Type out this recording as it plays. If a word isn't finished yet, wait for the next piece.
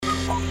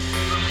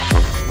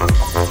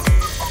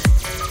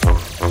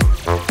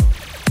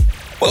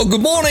Well,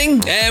 good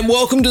morning and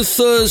welcome to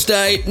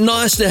Thursday.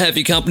 Nice to have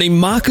your company.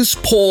 Marcus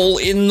Paul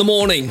in the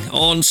morning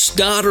on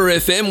Starter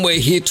FM. We're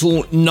here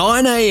till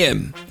 9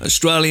 a.m.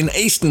 Australian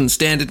Eastern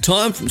Standard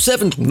Time from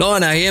 7 till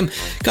 9 a.m.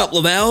 A couple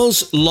of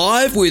hours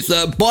live with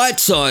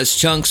bite-sized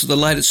chunks of the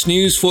latest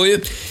news for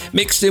you,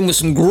 mixed in with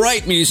some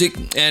great music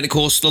and, of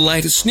course, the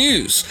latest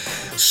news.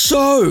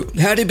 So,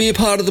 how do you be a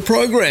part of the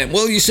program?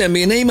 Well, you send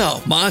me an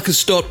email,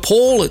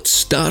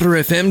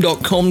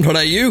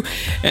 marcus.paul@starterfm.com.au,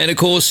 and, of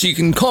course, you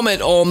can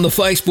comment on the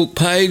Facebook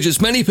page, as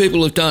many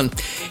people have done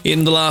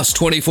in the last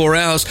 24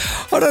 hours.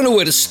 I don't know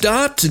where to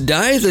start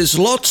today. There's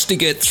lots to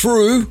get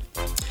through.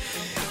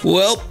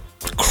 Well,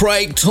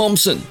 Craig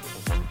Thompson.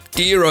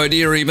 Dear, oh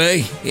dearie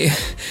me. Yeah.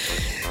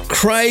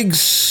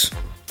 Craig's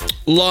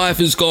life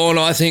has gone,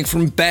 I think,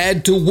 from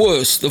bad to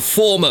worse. The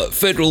former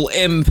federal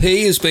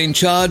MP has been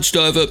charged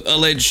over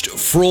alleged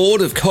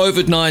fraud of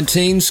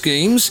COVID-19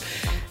 schemes,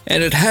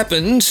 and it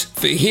happened,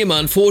 for him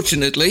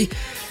unfortunately,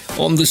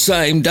 on the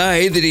same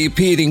day that he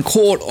appeared in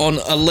court on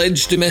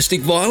alleged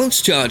domestic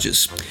violence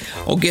charges.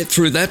 I'll get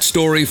through that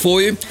story for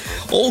you.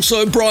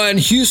 Also, Brian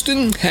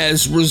Houston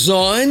has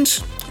resigned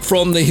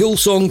from the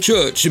Hillsong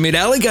Church amid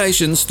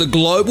allegations the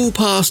global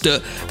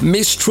pastor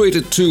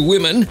mistreated two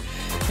women,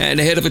 and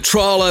ahead of a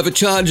trial over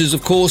charges,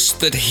 of course,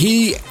 that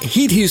he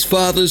hid his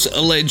father's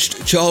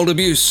alleged child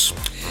abuse.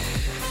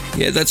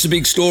 Yeah, that's a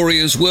big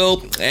story as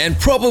well, and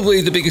probably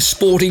the biggest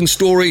sporting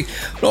story,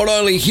 not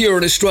only here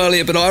in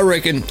Australia, but I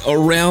reckon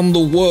around the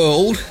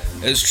world,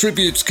 as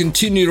tributes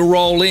continue to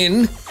roll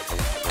in.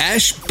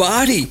 Ash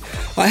Barty.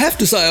 I have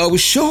to say, I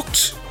was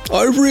shocked.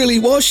 I really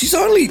was. She's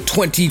only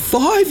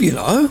 25, you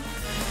know.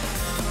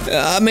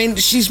 I mean,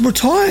 she's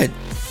retired.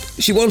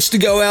 She wants to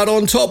go out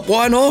on top.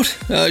 Why not?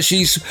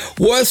 She's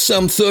worth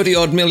some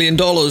 $30-odd million,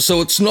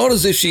 so it's not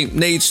as if she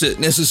needs to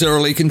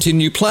necessarily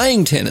continue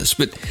playing tennis,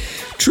 but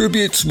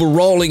tributes were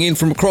rolling in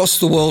from across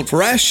the world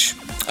for Ash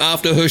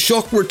after her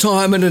shock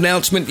retirement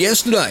announcement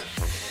yesterday.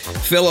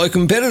 Fellow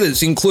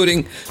competitors,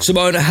 including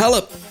Simona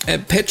Halep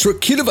and Petra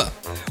Kvitova,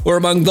 were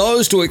among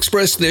those to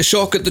express their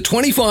shock at the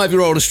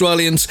 25-year-old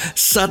Australian's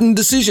sudden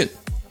decision.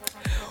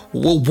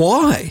 Well,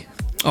 why?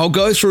 I'll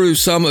go through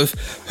some of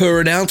her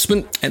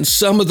announcement and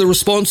some of the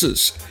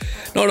responses,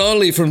 not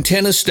only from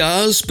tennis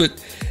stars, but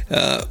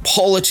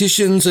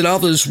politicians and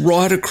others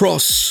right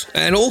across,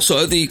 and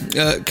also the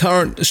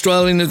current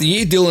Australian of the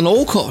Year, Dylan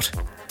Alcott.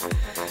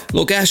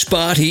 Look, Ash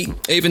Barty,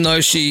 even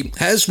though she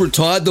has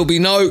retired, there'll be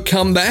no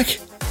comeback,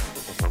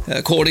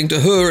 according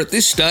to her at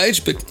this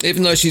stage, but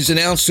even though she's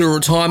announced her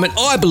retirement,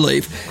 I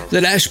believe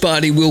that Ash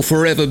Barty will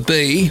forever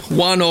be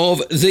one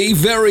of the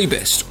very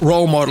best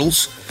role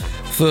models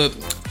for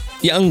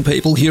young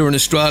people here in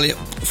Australia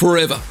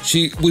forever.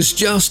 She was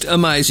just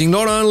amazing,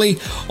 not only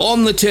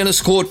on the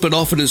tennis court, but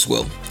off it as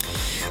well.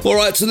 All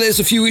right, so there's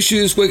a few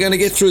issues we're going to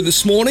get through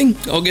this morning.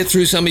 I'll get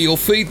through some of your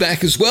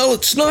feedback as well.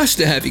 It's nice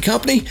to have your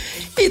company.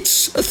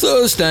 It's a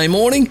Thursday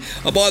morning.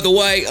 By the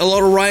way, a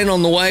lot of rain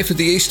on the way for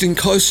the eastern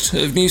coast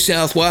of New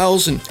South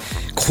Wales and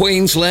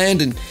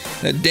Queensland, and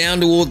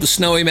down toward the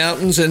Snowy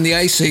Mountains and the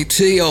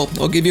ACT.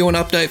 I'll give you an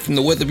update from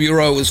the Weather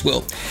Bureau as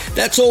well.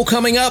 That's all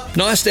coming up.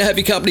 Nice to have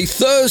your company.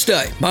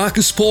 Thursday,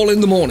 Marcus Paul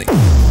in the morning.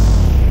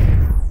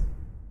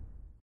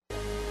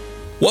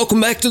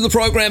 Welcome back to the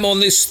program on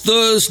this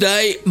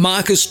Thursday.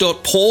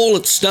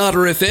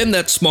 Marcus.paul@starterfm,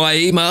 that's my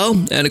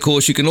email. And of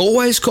course, you can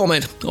always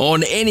comment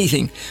on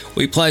anything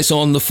we place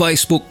on the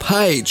Facebook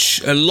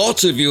page. And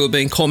lots of you have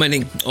been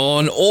commenting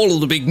on all of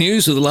the big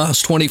news of the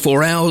last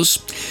 24 hours.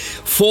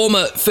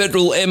 Former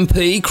federal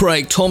MP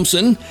Craig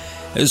Thompson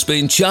has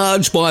been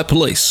charged by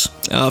police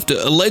after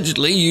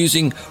allegedly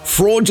using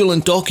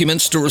fraudulent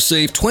documents to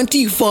receive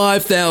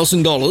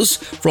 $25,000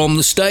 from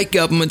the state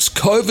government's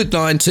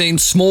COVID-19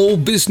 small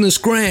business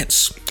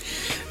grants.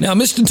 Now,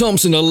 Mr.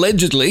 Thompson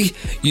allegedly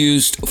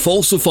used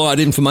falsified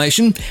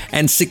information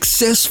and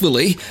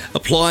successfully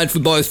applied for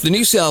both the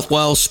New South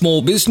Wales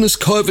Small Business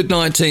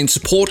COVID-19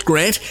 Support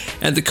Grant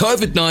and the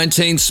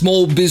COVID-19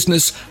 Small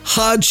Business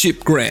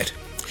Hardship Grant.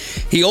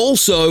 He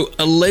also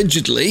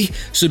allegedly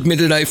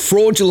submitted a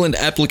fraudulent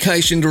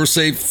application to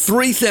receive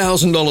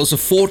 $3,000 a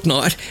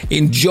fortnight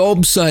in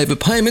JobSaver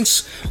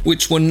payments,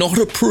 which were not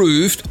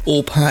approved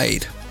or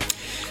paid.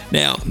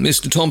 Now,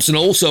 Mr. Thompson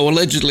also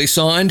allegedly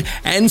signed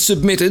and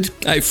submitted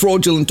a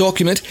fraudulent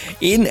document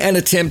in an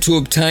attempt to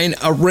obtain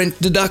a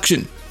rent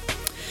deduction.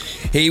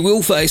 He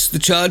will face the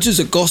charges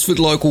at Gosford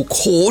Local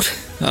Court.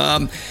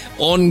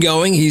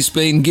 Ongoing, he's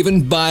been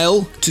given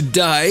bail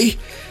today,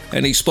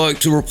 and he spoke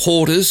to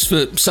reporters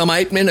for some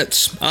 8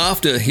 minutes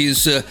after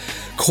his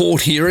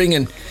court hearing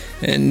and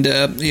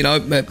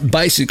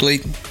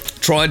basically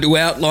tried to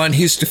outline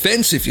his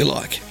defence, if you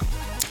like.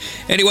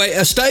 Anyway,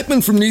 a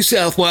statement from New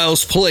South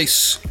Wales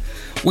Police,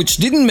 which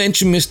didn't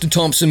mention Mr.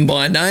 Thompson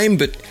by name,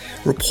 but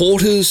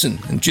reporters and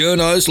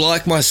journos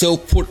like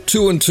myself put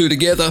two and two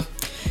together,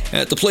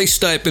 The police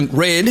statement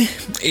read,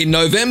 in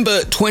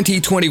November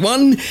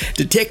 2021,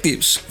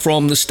 detectives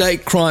from the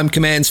State Crime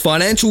Command's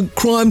Financial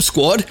Crime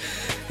Squad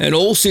and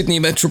all Sydney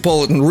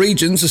metropolitan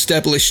regions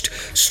established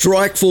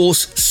Strike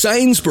Force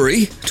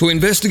Sainsbury to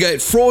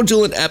investigate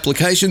fraudulent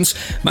applications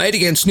made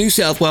against New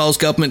South Wales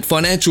Government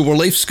financial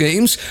relief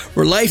schemes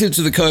related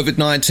to the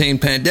COVID-19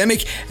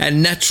 pandemic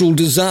and natural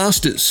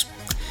disasters.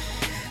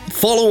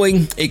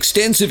 Following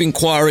extensive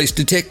inquiries,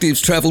 detectives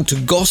travelled to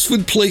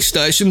Gosford Police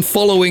Station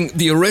following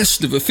the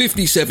arrest of a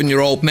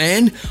 57-year-old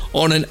man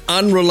on an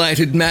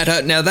unrelated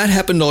matter. Now, that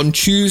happened on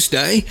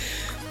Tuesday.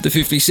 The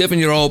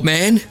 57-year-old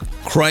man,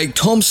 Craig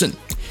Thompson.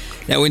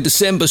 Now, in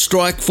December,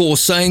 Strike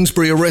Force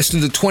Sainsbury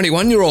arrested a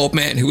 21-year-old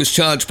man who was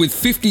charged with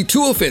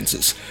 52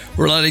 offences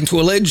relating to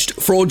alleged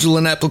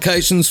fraudulent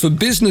applications for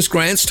business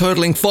grants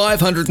totalling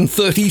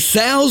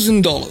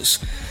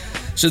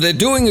 $530,000. So they're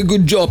doing a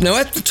good job. Now,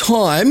 at the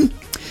time,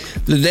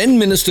 the then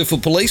Minister for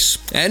Police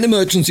and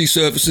Emergency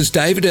Services,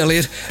 David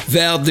Elliott,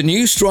 vowed the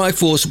new strike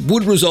force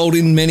would result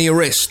in many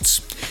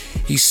arrests.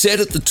 He said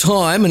at the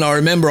time, and I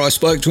remember I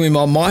spoke to him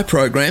on my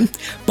program,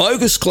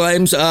 bogus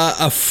claims are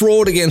a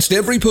fraud against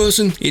every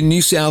person in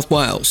New South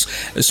Wales,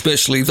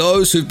 especially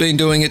those who've been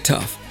doing it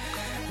tough.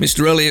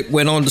 Mr. Elliott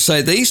went on to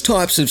say these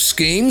types of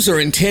schemes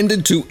are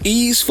intended to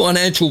ease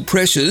financial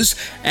pressures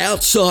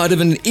outside of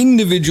an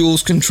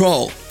individual's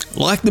control,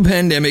 like the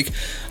pandemic,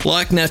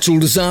 like natural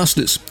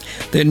disasters.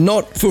 They're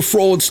not for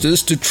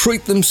fraudsters to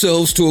treat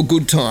themselves to a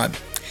good time.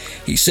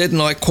 He said,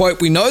 and I quote,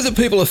 "We know that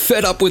people are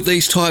fed up with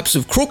these types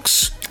of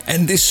crooks,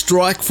 and this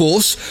strike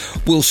force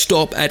will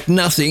stop at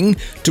nothing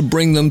to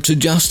bring them to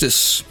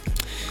justice."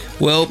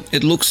 Well,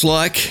 it looks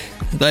like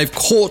they've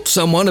caught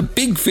someone, a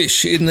big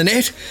fish in the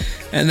net,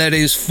 and that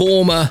is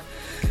former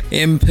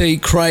MP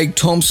Craig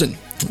Thompson.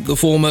 The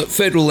former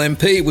federal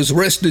MP was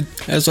arrested,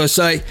 as I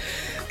say,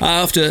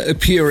 after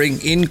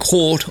appearing in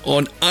court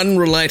on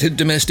unrelated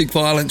domestic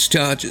violence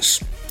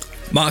charges.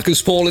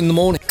 Marcus Paul in the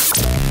morning.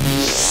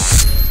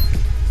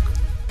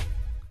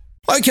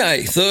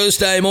 Okay,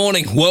 Thursday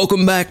morning.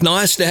 Welcome back.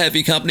 Nice to have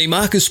your company.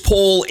 Marcus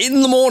Paul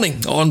in the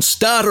morning on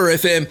Starter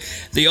FM,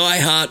 the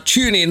iHeart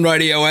TuneIn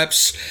radio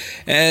apps,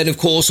 and of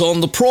course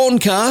on the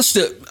Prawncast.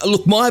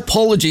 Look, my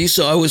apologies.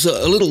 I was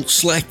a little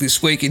slack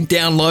this week in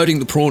downloading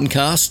the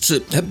Prawncasts.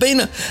 Have been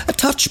a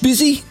touch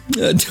busy,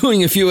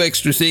 doing a few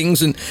extra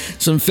things and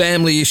some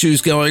family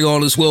issues going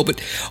on as well.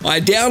 But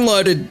I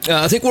downloaded,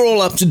 I think we're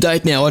all up to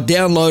date now. I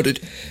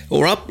downloaded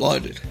or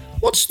uploaded.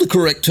 What's the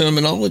correct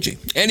terminology?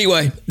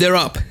 Anyway, they're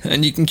up,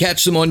 and you can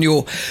catch them on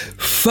your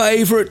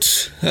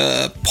favourite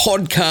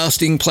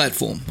podcasting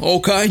platform,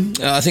 okay?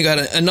 I think I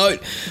had a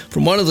note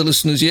from one of the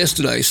listeners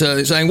yesterday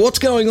saying, what's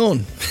going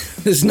on?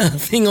 There's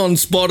nothing on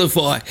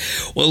Spotify.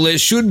 Well, there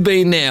should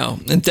be now,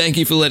 and thank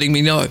you for letting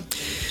me know.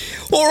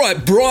 All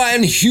right,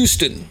 Brian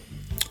Houston.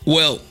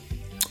 Well,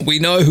 we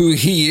know who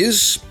he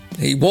is.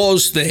 He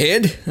was the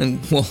head, and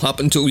well,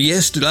 up until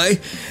yesterday,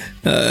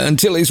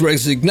 until his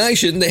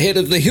resignation, the head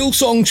of the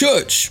Hillsong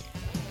Church.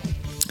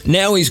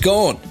 Now he's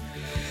gone.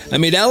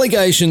 Amid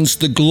allegations,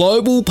 the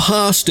global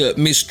pastor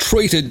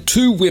mistreated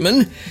two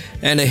women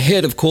and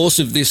ahead, of course,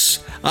 of this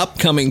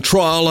upcoming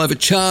trial over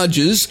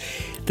charges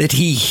that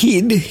he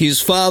hid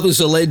his father's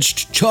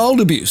alleged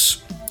child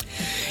abuse.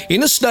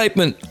 In a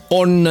statement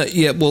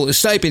a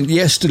statement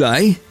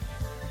yesterday,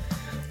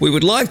 we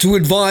would like to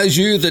advise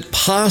you that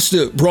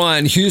Pastor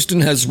Brian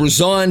Houston has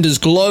resigned as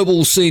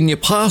Global Senior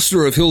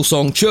Pastor of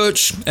Hillsong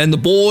Church, and the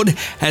board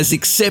has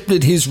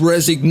accepted his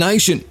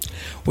resignation.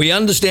 We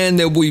understand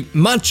there will be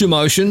much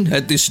emotion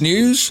at this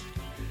news,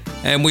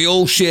 and we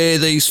all share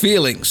these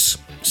feelings,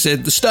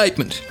 said the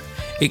statement.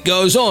 It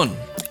goes on.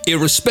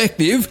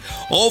 Irrespective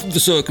of the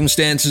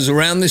circumstances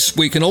around this,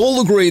 we can all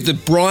agree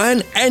that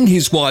Brian and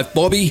his wife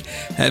Bobby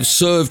have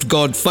served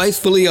God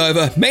faithfully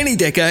over many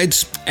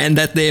decades, and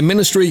that their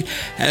ministry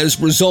has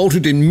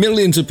resulted in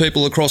millions of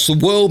people across the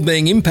world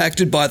being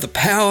impacted by the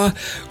power,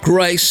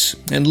 grace,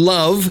 and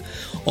love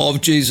of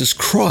Jesus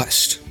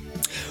Christ.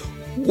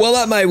 Well,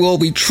 that may well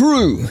be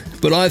true,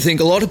 but I think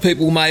a lot of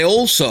people may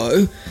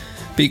also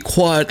be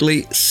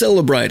quietly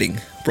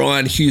celebrating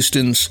Brian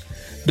Houston's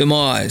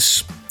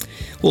demise.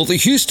 Well, the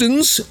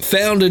Houstons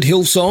founded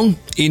Hillsong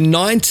in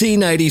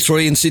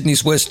 1983 in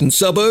Sydney's western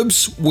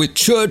suburbs, with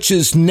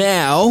churches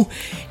now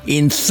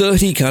in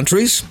 30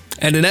 countries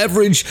and an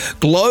average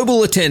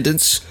global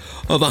attendance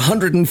of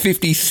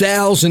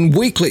 150,000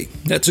 weekly.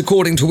 That's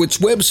according to its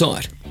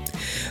website.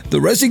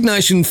 The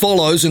resignation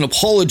follows an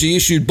apology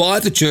issued by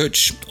the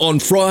church on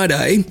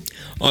Friday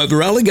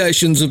over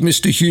allegations of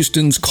Mr.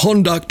 Houston's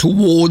conduct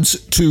towards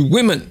two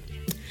women.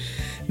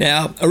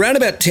 Now, around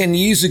about 10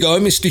 years ago,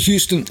 Mr.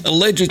 Houston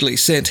allegedly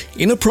sent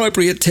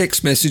inappropriate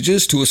text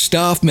messages to a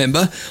staff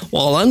member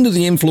while under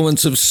the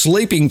influence of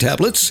sleeping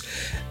tablets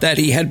that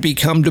he had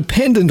become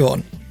dependent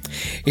on.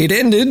 It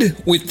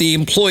ended with the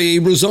employee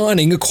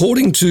resigning,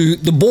 according to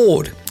the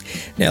board.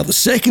 Now, the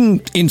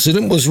second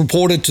incident was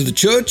reported to the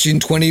church in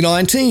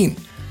 2019.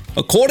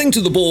 According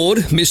to the board,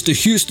 Mr.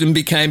 Houston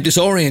became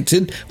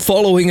disoriented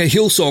following a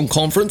Hillsong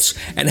conference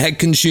and had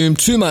consumed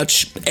too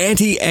much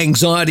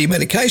anti-anxiety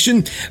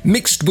medication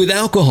mixed with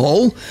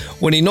alcohol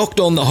when he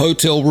knocked on the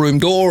hotel room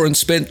door and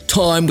spent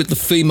time with the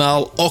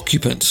female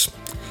occupants.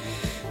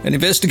 An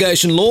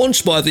investigation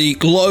launched by the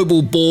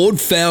global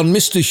board found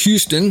Mr.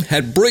 Houston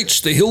had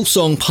breached the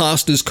Hillsong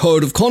pastor's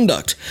code of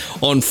conduct.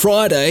 On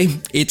Friday,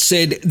 it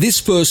said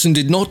this person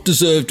did not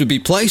deserve to be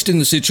placed in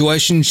the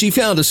situation she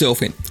found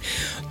herself in.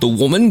 The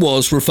woman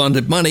was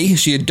refunded money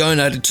she had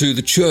donated to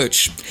the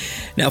church.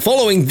 Now,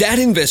 following that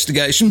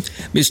investigation,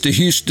 Mr.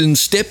 Houston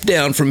stepped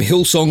down from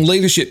Hillsong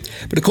leadership.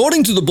 But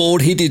according to the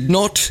board, he did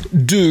not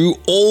do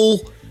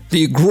all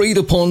the agreed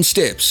upon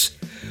steps,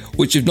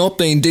 which have not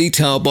been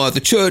detailed by the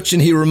church,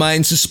 and he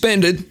remains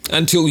suspended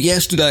until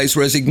yesterday's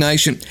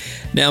resignation.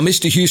 Now,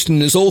 Mr.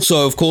 Houston is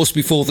also, of course,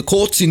 before the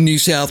courts in New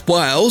South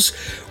Wales,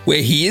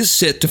 where he is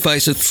set to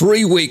face a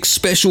 3-week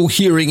special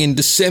hearing in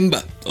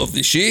December of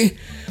this year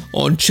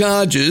on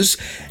charges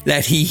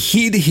that he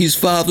hid his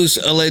father's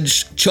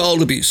alleged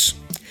child abuse.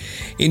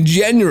 In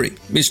January,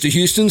 Mr.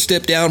 Houston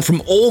stepped down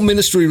from all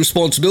ministry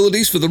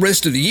responsibilities for the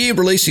rest of the year,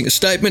 releasing a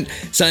statement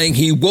saying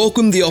he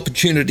welcomed the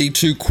opportunity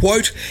to,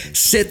 quote,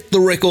 set the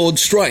record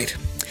straight.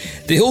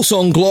 The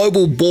Hillsong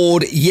Global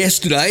Board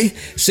yesterday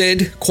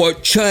said,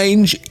 quote,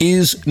 change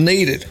is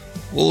needed.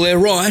 Well, they're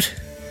right.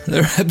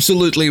 They're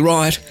absolutely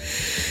right.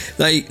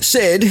 They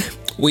said,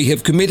 we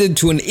have committed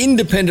to an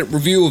independent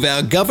review of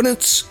our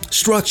governance,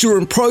 structure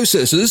and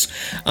processes,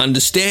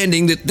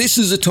 understanding that this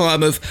is a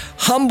time of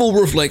humble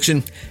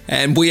reflection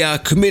and we are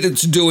committed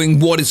to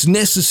doing what is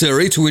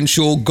necessary to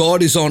ensure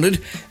God is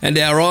honoured and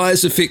our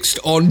eyes are fixed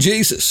on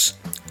Jesus,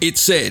 it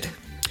said.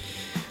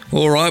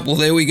 All right, well,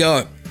 there we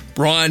go.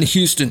 Brian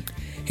Houston.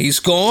 He's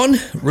gone,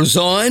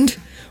 resigned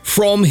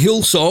from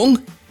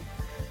Hillsong.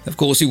 Of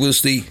course, he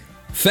was the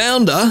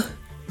founder,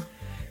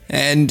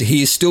 and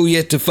he is still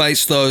yet to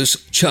face those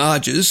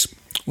charges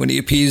when he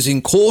appears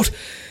in court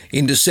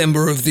in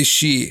December of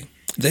this year,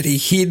 that he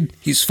hid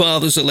his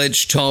father's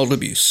alleged child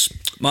abuse.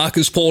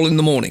 Marcus Paul in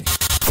the morning.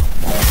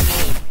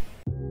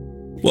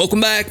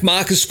 Welcome back,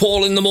 Marcus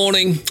Paul in the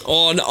morning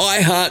on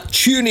iHeart,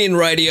 TuneIn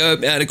Radio,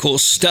 and of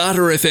course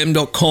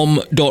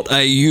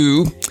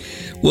starterfm.com.au.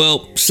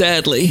 Well,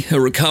 sadly,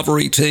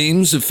 recovery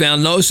teams have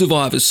found no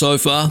survivors so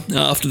far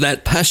after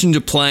that passenger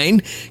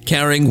plane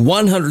carrying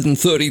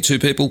 132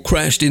 people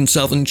crashed in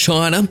southern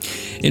China.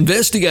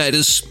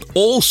 Investigators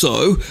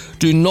also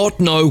do not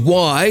know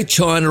why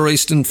China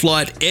Eastern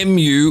Flight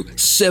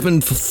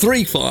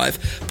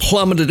MU735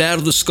 plummeted out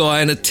of the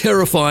sky in a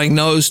terrifying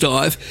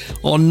nosedive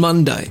on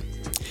Monday.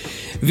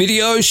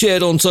 Video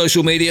shared on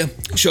social media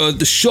showed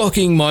the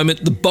shocking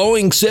moment the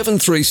Boeing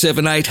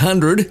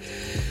 737-800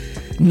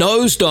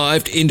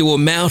 nosedived into a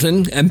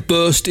mountain and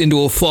burst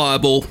into a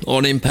fireball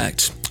on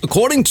impact.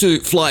 According to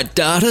flight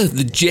data,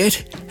 the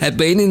jet had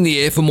been in the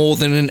air for more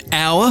than an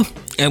hour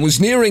and was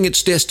nearing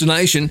its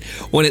destination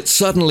when it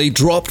suddenly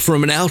dropped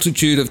from an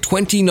altitude of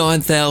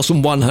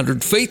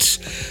 29,100 feet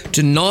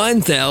to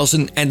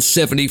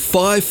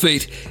 9,075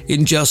 feet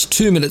in just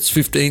 2 minutes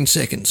 15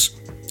 seconds.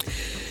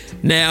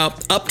 Now,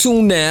 up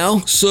till now,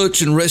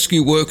 search and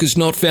rescue work has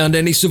not found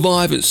any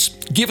survivors.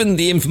 Given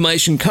the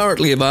information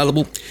currently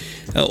available,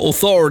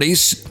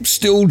 authorities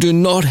still do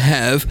not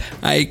have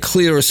a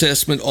clear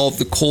assessment of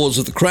the cause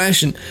of the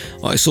crash, and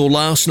I saw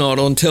last night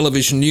on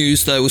television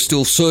news they were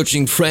still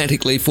searching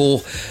frantically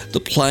for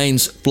the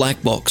plane's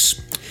black box.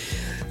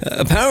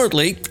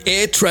 Apparently,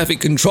 air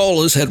traffic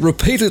controllers had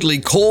repeatedly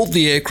called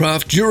the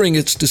aircraft during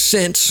its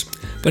descents,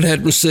 but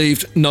had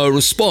received no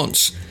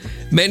response.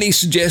 Many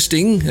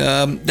suggesting,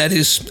 that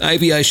is,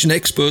 aviation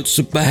experts,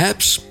 that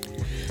perhaps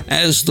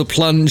as the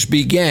plunge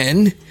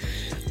began,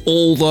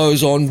 all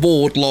those on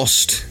board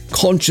lost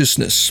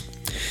consciousness.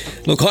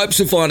 Look, hopes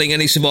of finding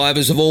any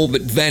survivors have all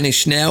but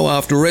vanished now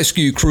after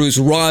rescue crews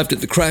arrived at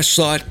the crash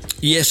site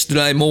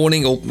yesterday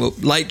morning, or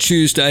late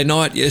Tuesday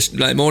night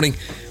yesterday morning,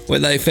 where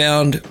they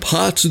found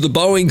parts of the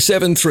Boeing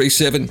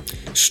 737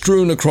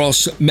 strewn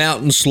across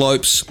mountain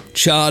slopes,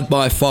 charred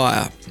by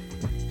fire.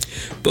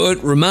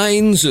 Burnt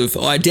remains of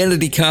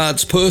identity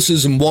cards,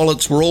 purses and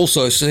wallets were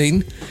also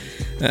seen.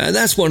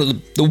 That's one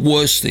of the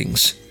worst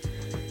things.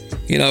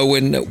 You know,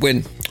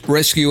 when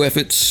rescue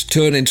efforts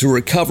turn into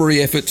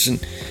recovery efforts,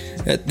 and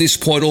at this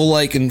point all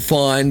they can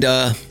find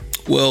are,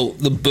 well,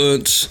 the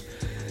burnt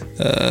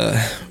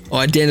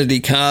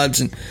identity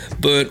cards and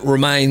burnt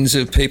remains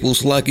of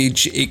people's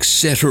luggage,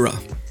 etc.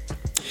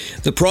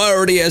 The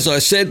priority, as I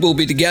said, will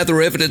be to gather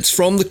evidence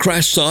from the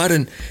crash site,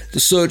 and the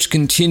search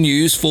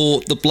continues for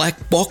the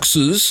black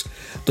boxes,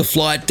 the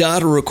flight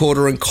data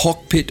recorder and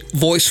cockpit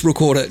voice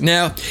recorder.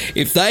 Now,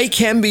 if they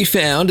can be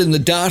found and the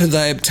data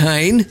they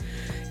obtain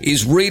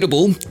is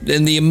readable,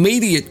 then the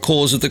immediate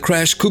cause of the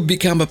crash could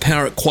become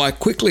apparent quite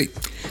quickly.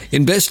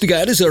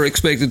 Investigators are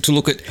expected to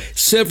look at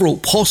several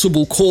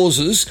possible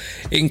causes,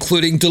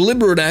 including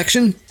deliberate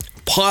action,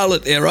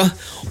 pilot error,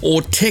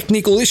 or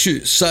technical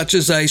issues such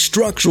as a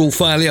structural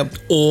failure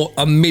or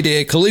a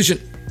mid-air collision.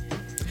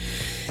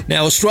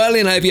 Now,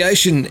 Australian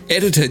aviation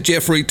editor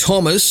Jeffrey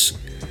Thomas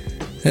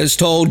has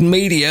told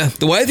media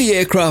the way the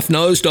aircraft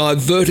nosedived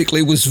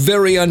vertically was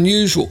very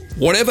unusual.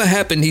 Whatever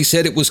happened, he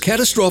said, it was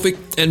catastrophic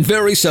and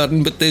very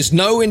sudden, but there's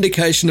no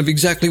indication of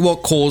exactly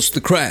what caused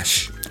the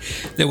crash.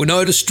 There were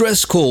no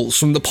distress calls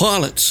from the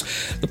pilots.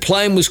 The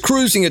plane was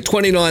cruising at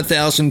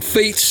 29,000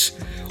 feet,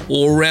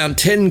 or around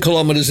 10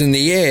 kilometres in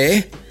the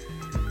air,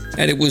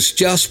 and it was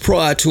just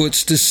prior to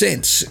its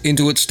descent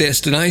into its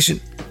destination.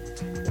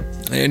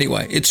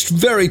 Anyway, it's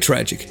very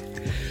tragic.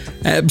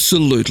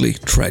 Absolutely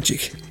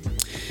tragic.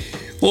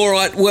 All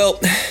right, well,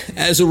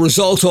 as a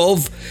result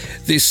of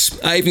this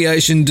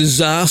aviation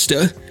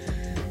disaster,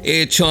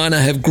 Air China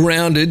have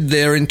grounded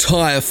their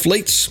entire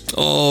fleets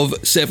of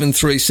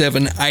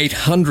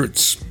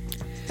 737-800s.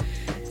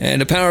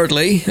 And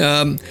apparently,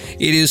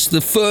 it is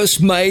the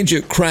first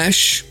major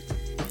crash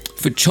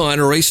for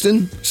China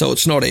Eastern, so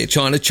it's not Air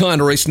China,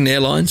 China Eastern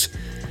Airlines.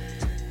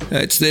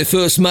 It's their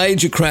first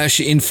major crash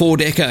in 4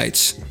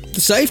 decades.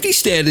 The safety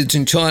standards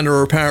in China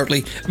are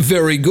apparently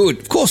very good.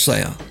 Of course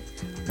they are,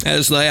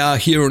 as they are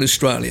here in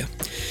Australia.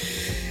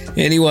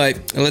 Anyway,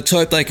 let's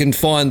hope they can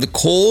find the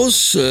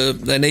cause.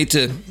 They need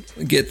to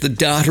get the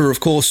data,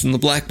 of course, from the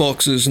black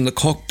boxes and the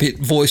cockpit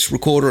voice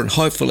recorder, and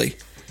hopefully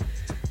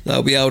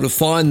they'll be able to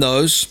find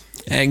those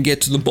and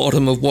get to the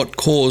bottom of what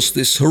caused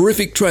this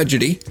horrific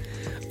tragedy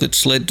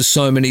that's led to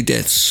so many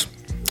deaths.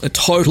 A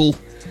total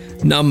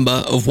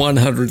number of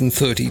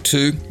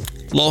 132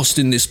 lost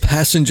in this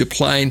passenger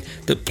plane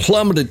that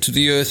plummeted to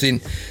the earth in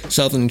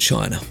southern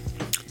China.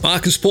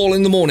 Marcus Paul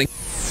in the morning.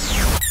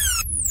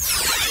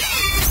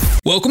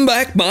 Welcome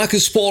back,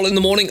 Marcus Paul in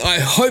the morning. I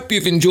hope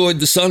you've enjoyed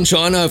the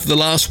sunshine over the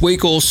last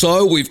week or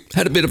so. We've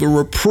had a bit of a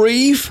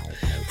reprieve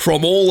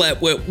from all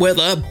that wet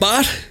weather,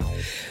 but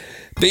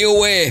be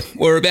aware,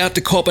 we're about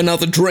to cop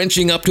another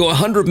drenching. Up to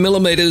 100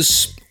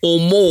 millimetres or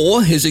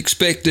more is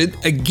expected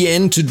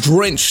again to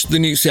drench the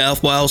New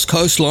South Wales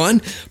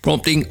coastline,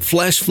 prompting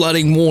flash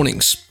flooding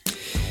warnings.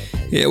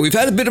 Yeah, we've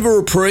had a bit of a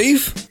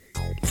reprieve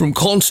from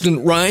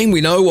constant rain.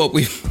 We know what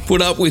we've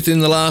put up with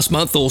in the last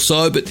month or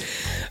so, but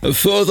a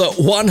further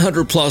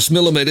 100 plus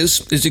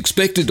millimetres is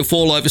expected to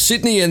fall over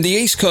Sydney and the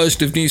east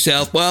coast of New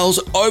South Wales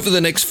over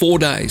the next 4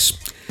 days.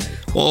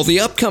 While the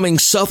upcoming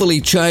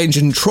southerly change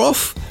and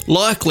trough,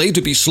 likely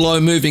to be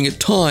slow moving at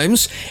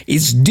times,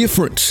 is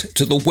different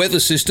to the weather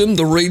system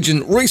the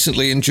region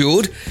recently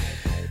endured,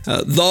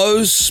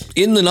 those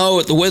in the know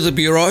at the Weather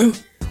Bureau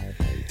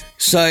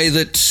say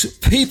that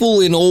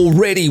people in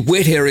already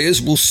wet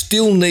areas will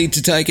still need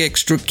to take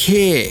extra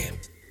care.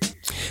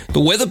 The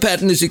weather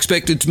pattern is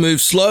expected to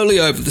move slowly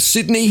over the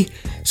Sydney,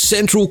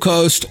 Central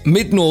Coast,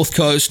 Mid-North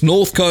Coast,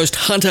 North Coast,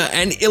 Hunter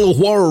and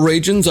Illawarra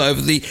regions over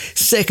the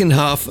second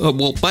half,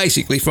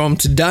 basically from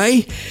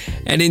today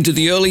and into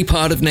the early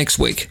part of next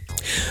week.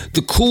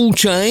 The cool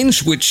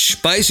change,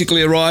 which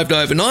basically arrived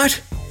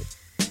overnight,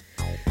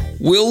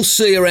 will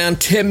see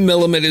around 10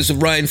 millimetres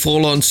of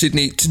rainfall on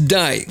Sydney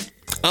today.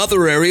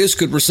 Other areas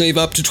could receive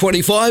up to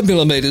 25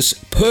 millimetres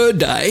per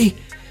day.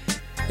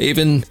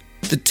 Even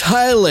the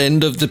tail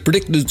end of the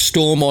predicted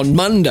storm on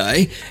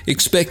Monday,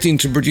 expecting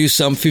to produce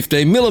some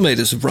 15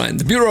 millimetres of rain.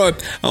 The Bureau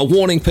are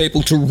warning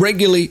people to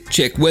regularly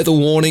check weather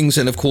warnings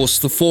and, of course,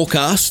 the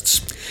forecasts.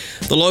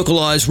 The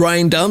localised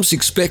rain dumps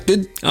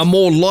expected are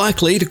more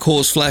likely to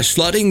cause flash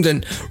flooding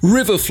than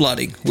river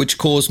flooding, which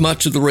caused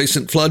much of the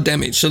recent flood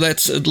damage. So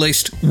that's at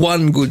least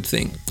one good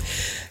thing.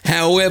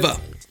 However,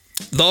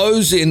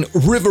 those in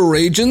river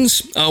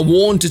regions are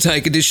warned to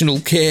take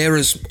additional care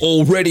as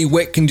already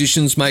wet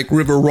conditions make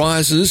river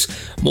rises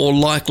more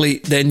likely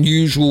than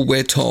usual,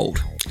 we're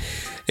told.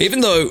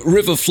 Even though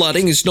river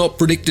flooding is not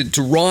predicted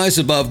to rise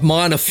above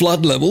minor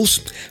flood levels,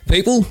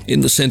 people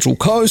in the Central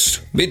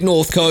Coast,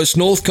 Mid-North Coast,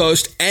 North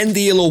Coast and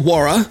the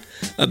Illawarra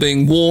are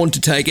being warned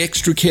to take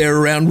extra care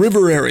around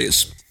river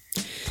areas.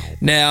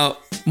 Now,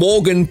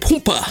 Morgan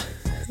Pumper,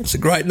 that's a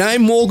great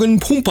name, Morgan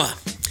Pumper,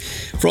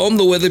 from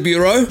the Weather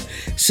Bureau,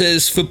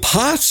 says for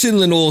parts in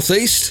the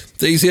northeast,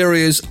 these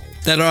areas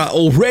that are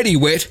already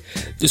wet,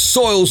 the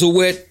soils are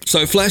wet,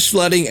 so flash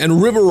flooding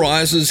and river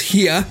rises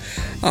here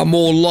are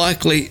more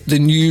likely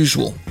than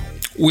usual.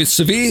 With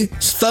severe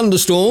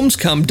thunderstorms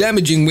come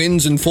damaging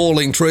winds, and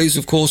falling trees,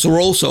 of course, are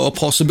also a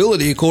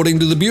possibility, according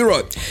to the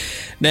Bureau.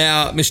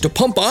 Now, Mr.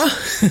 Pomper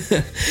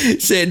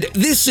said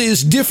this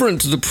is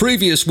different to the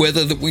previous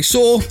weather that we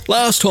saw.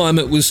 Last time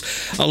it was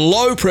a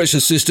low pressure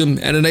system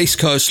and an east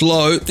coast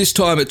low. This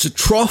time it's a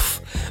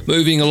trough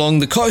moving along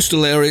the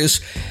coastal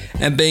areas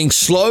and being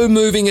slow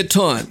moving at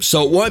times.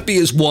 So it won't be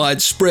as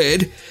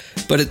widespread,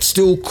 but it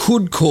still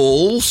could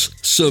cause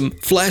some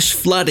flash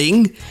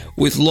flooding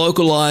with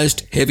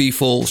localised heavy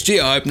falls. Gee,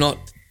 I hope not.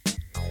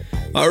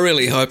 I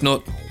really hope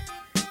not.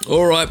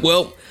 All right,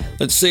 well,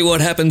 let's see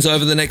what happens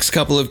over the next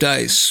couple of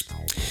days.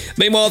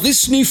 Meanwhile,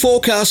 this new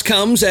forecast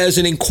comes as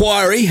an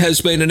inquiry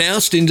has been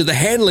announced into the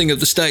handling of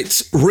the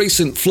state's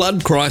recent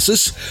flood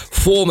crisis.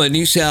 Former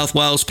New South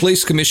Wales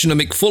Police Commissioner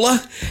Mick Fuller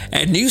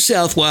and New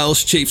South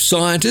Wales Chief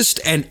Scientist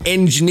and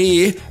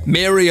Engineer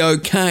Mary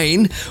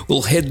O'Kane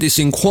will head this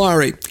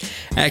inquiry.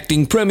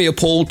 Acting Premier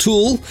Paul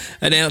Toole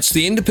announced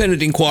the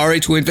independent inquiry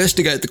to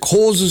investigate the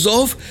causes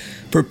of,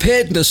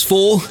 preparedness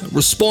for,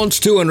 response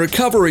to and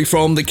recovery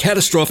from the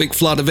catastrophic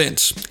flood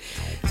events.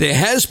 There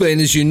has been,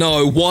 as you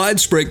know,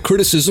 widespread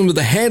criticism of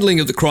the handling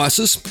of the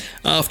crisis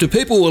after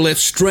people were left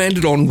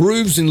stranded on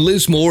roofs in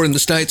Lismore in the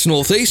state's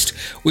northeast,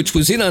 which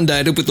was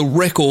inundated with a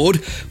record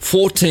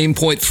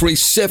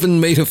 14.37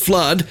 metre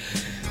flood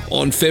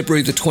on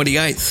February the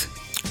 28th.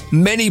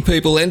 Many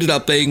people ended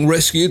up being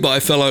rescued by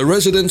fellow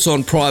residents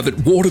on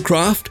private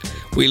watercraft.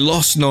 We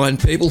lost 9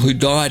 people who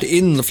died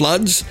in the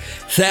floods,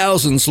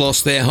 thousands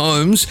lost their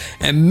homes,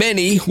 and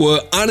many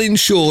were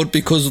uninsured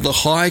because of the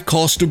high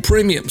cost of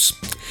premiums.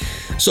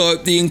 So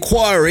the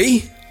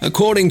inquiry,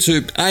 according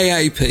to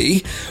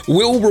AAP,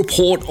 will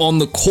report on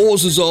the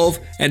causes of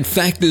and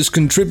factors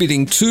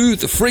contributing to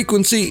the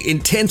frequency,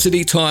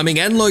 intensity, timing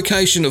and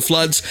location of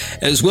floods,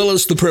 as well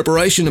as the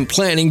preparation and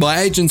planning by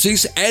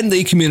agencies and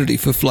the community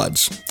for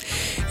floods.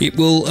 It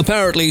will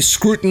apparently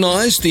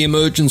scrutinise the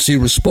emergency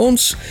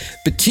response,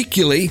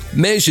 particularly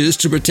measures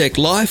to protect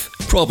life,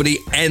 property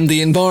and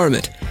the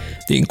environment.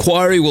 The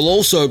inquiry will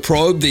also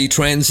probe the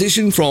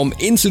transition from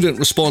incident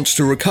response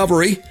to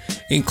recovery,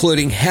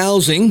 including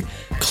housing,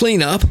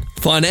 cleanup,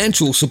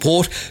 financial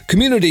support,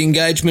 community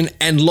engagement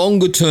and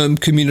longer-term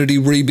community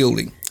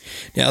rebuilding.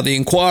 Now, the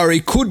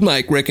inquiry could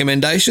make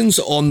recommendations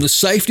on the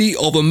safety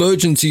of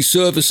emergency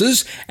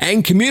services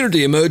and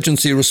community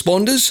emergency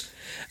responders,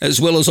 as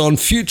well as on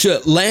future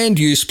land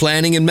use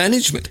planning and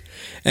management,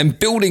 and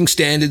building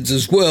standards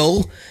as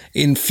well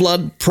in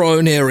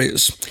flood-prone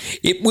areas.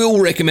 It will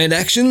recommend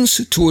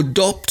actions to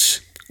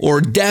adapt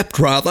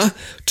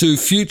to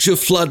future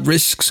flood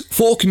risks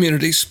for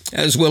communities,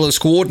 as well as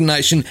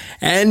coordination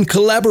and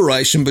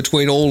collaboration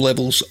between all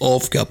levels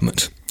of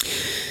government.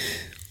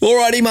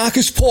 Alrighty,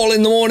 Marcus Paul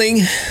in the morning.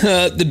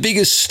 The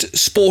biggest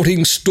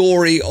sporting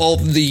story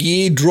of the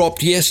year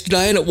dropped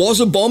yesterday, and it was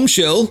a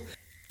bombshell.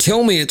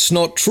 Tell me it's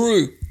not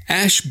true.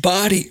 Ash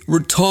Barty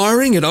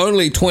retiring at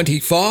only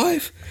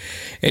 25?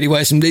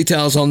 Anyway, some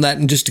details on that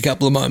in just a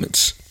couple of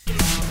moments.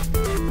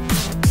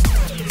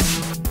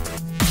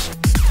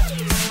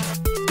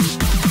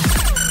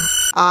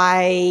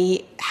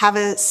 I have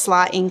a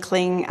slight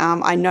inkling.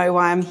 I know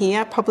why I'm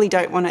here. Probably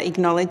don't want to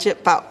acknowledge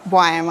it, but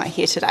why am I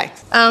here today?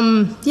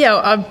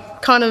 I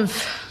kind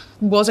of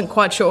wasn't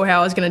quite sure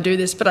how I was going to do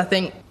this, but I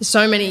think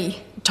so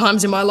many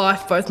times in my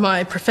life, both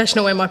my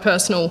professional and my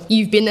personal,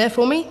 you've been there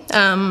for me.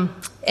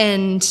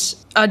 And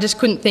I just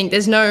couldn't think,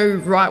 there's no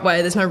right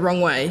way, there's no wrong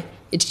way.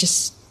 It's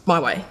just my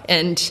way.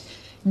 And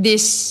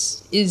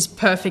this is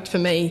perfect for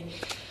me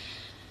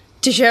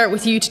to share it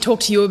with you, to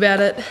talk to you about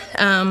it,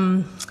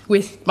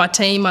 with my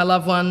team, my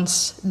loved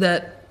ones,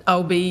 that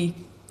I'll be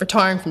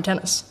retiring from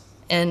tennis.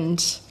 And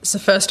it's the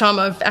first time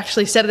I've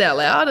actually said it out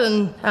loud.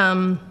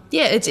 And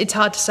it's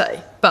hard to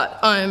say, but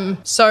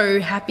I'm so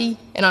happy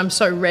and I'm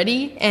so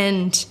ready.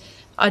 And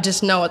I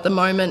just know at the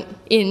moment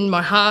in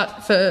my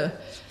heart, for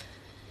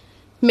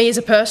me as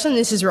a person,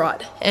 this is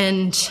right.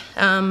 And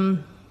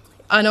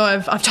I know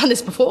I've done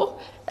this before,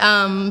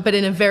 but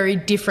in a very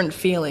different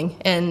feeling.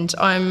 And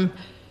I'm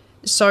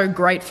so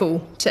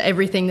grateful to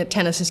everything that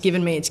tennis has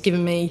given me. It's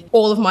given me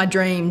all of my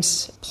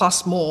dreams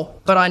plus more.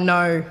 But I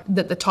know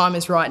that the time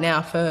is right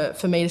now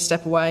for me to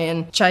step away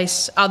and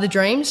chase other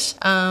dreams,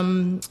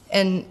 and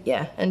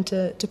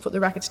to put the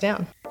rackets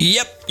down.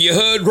 Yep, you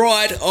heard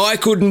right. I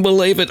couldn't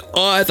believe it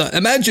either.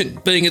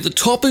 Imagine being at the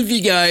top of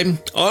your game,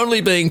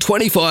 only being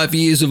 25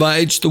 years of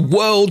age, the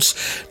world's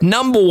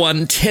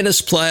 #1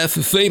 tennis player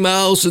for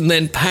females, and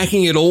then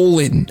packing it all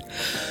in.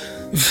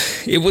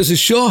 It was a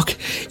shock.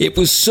 It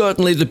was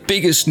certainly the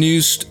biggest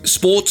news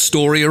sports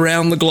story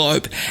around the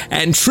globe,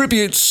 and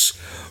tributes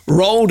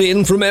rolled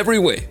in from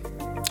everywhere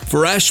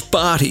for Ash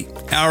Barty,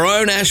 our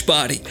own Ash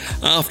Barty,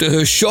 after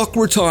her shock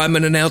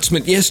retirement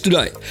announcement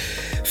yesterday.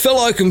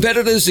 Fellow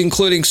competitors,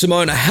 including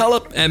Simona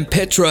Halep and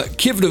Petra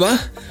Kvitova,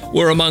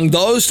 were among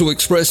those to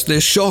express their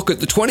shock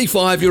at the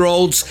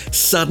 25-year-old's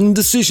sudden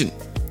decision.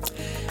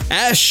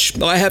 Ash,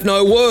 I have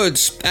no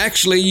words.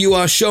 Actually, you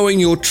are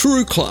showing your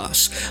true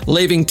class,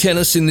 leaving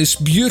tennis in this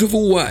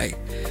beautiful way.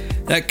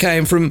 That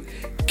came from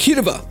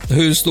Kvitova,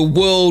 who's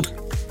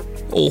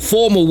the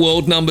former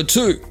world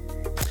 #2.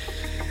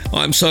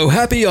 I'm so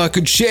happy I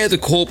could share the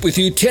court with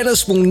you.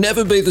 Tennis will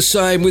never be the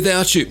same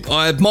without you.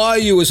 I admire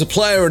you as a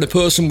player and a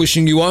person,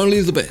 wishing you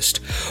only the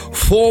best.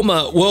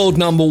 Former world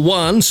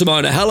 #1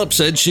 Simona Halep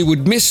said she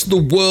would miss the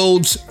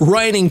world's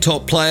reigning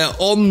top player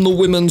on the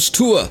women's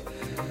tour.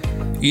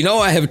 You know,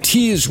 I have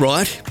tears,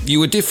 right? You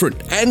were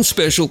different and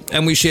special,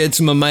 and we shared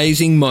some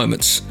amazing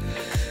moments.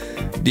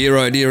 Dear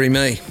oh dearie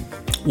me.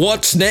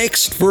 What's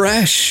next for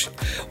Ash?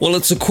 Well,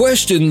 it's a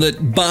question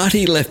that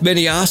Barty left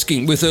many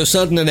asking with her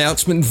sudden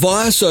announcement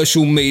via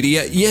social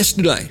media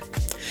yesterday.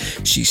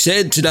 She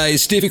said, "Today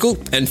is difficult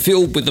and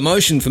filled with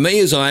emotion for me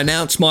as I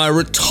announce my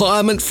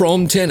retirement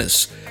from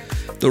tennis."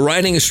 The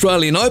reigning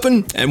Australian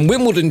Open and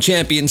Wimbledon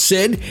champion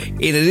said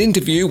in an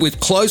interview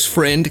with close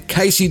friend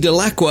Casey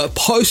Delacqua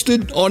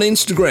posted on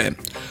Instagram,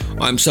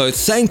 "I'm so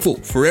thankful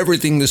for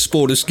everything the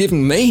sport has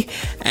given me,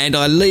 and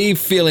I leave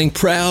feeling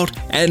proud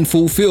and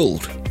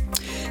fulfilled.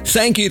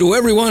 Thank you to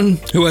everyone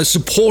who has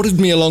supported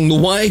me along the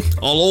way.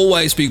 I'll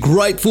always be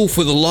grateful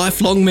for the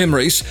lifelong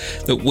memories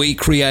that we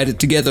created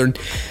together." And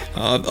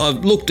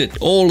I've looked at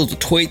all of the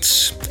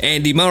tweets.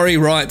 Andy Murray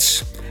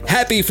writes,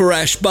 "Happy for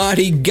Ash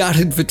Barty,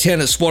 gutted for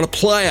tennis, what a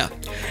player."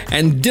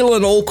 And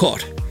Dylan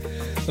Alcott.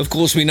 Of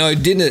course, we know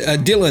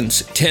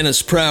Dylan's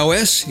tennis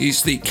prowess.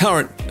 He's the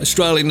current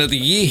Australian of the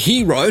Year.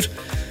 He wrote,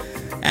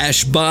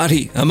 "Ash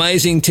Barty,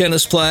 amazing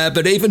tennis player,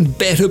 but even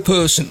better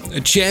person. A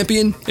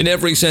champion in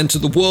every sense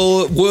of the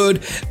word.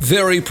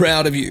 Very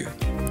proud of you."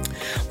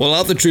 While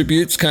other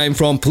tributes came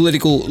from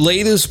political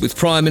leaders, with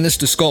Prime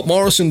Minister Scott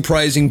Morrison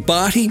praising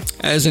Barty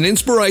as an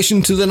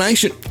inspiration to the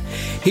nation.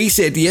 He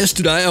said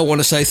yesterday, "I want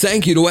to say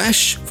thank you to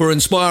Ash for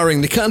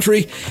inspiring the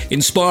country,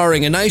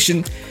 inspiring a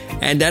nation,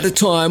 and at a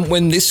time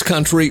when this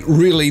country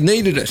really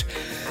needed it."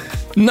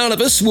 None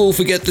of us will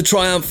forget the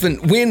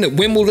triumphant win at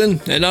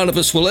Wimbledon, and none of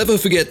us will ever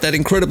forget that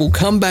incredible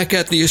comeback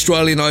at the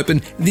Australian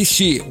Open this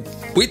year,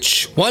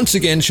 which once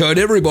again showed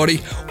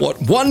everybody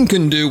what one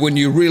can do when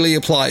you really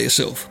apply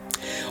yourself.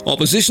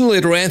 Opposition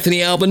leader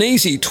Anthony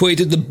Albanese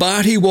tweeted that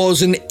Barty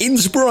was an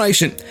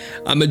inspiration,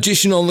 a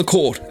magician on the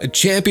court, a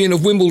champion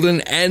of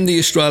Wimbledon and the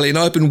Australian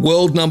Open,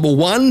 world number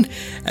one.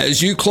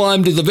 As you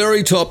climbed to the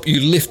very top, you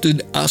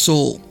lifted us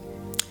all.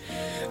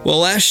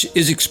 Well, Ash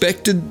is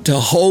expected to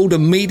hold a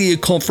media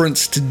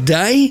conference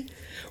today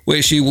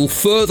where she will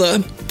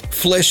further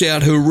flesh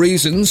out her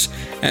reasons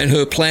and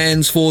her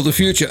plans for the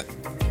future.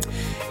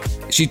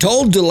 She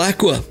told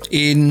Delacqua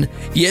in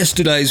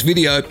yesterday's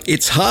video,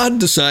 "It's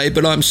hard to say,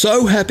 but I'm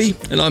so happy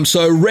and I'm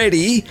so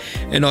ready,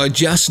 and I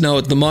just know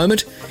at the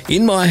moment,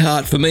 in my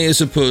heart, for me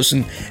as a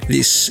person,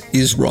 this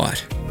is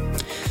right."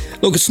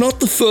 Look, it's not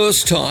the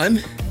first time,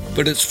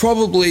 but it's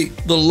probably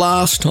the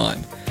last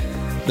time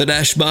that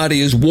Ash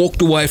Barty has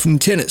walked away from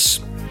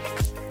tennis.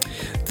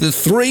 The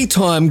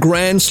three-time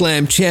Grand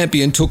Slam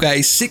champion took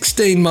a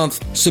 16-month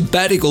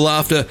sabbatical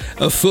after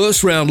a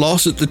first-round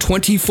loss at the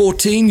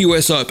 2014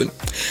 US Open.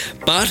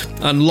 But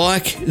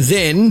unlike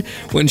then,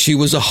 when she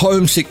was a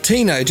homesick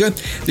teenager,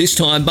 this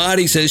time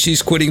Barty says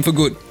she's quitting for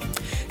good.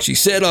 She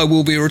said, "I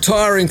will be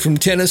retiring from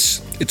tennis.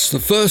 It's the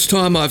first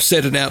time I've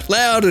said it out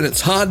loud, and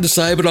it's hard to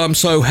say, but I'm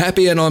so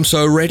happy and I'm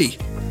so ready."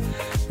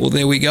 Well,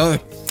 there we go.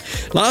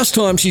 Last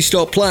time she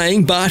stopped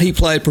playing, Barty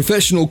played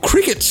professional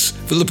crickets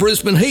for the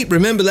Brisbane Heat.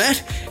 Remember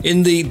that?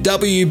 In the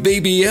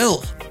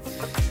WBBL.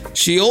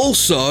 She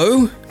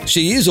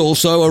is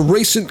also a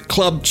recent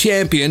club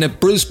champion at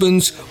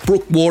Brisbane's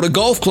Brookwater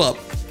Golf Club.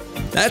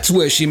 That's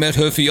where she met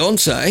her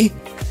fiancé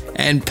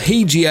and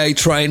PGA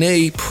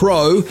trainee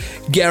pro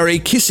Gary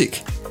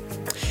Kissick.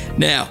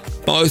 Now,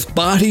 both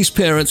Barty's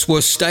parents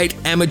were state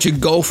amateur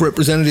golf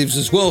representatives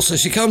as well, so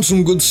she comes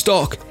from good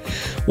stock.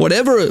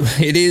 Whatever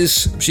it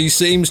is she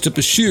seems to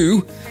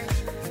pursue,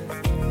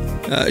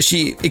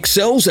 she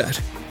excels at.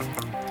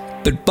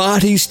 But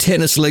Barty's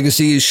tennis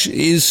legacy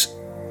is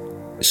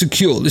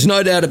secure. There's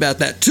no doubt about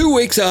that. 2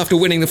 weeks after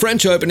winning the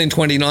French Open in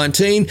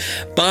 2019,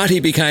 Barty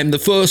became the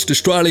first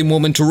Australian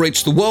woman to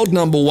reach the world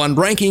number one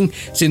ranking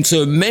since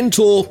her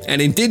mentor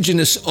and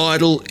Indigenous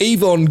idol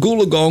Yvonne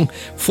Goolagong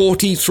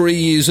 43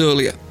 years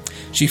earlier.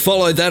 She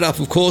followed that up,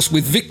 of course,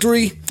 with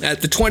victory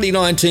at the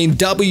 2019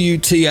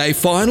 WTA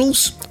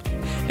Finals,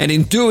 and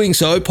in doing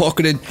so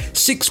pocketed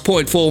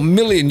 $6.4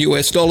 million,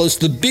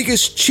 the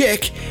biggest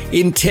check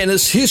in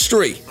tennis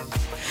history.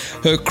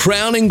 Her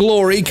crowning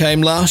glory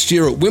came last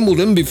year at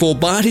Wimbledon before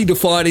Barty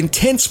defied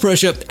intense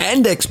pressure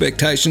and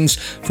expectations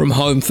from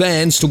home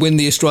fans to win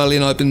the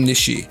Australian Open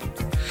this year.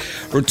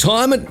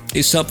 Retirement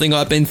is something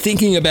I've been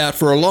thinking about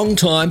for a long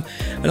time,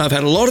 and I've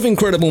had a lot of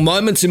incredible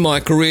moments in my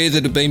career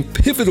that have been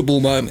pivotal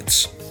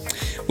moments.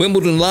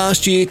 Wimbledon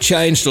last year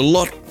changed a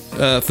lot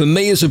for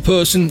me as a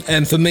person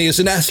and for me as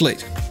an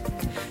athlete.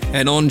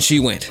 And on she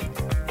went.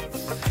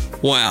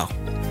 Wow.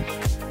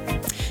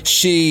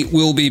 She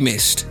will be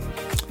missed.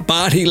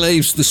 Barty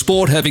leaves the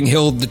sport having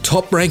held the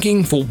top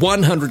ranking for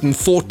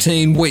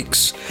 114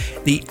 weeks,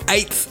 the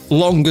 8th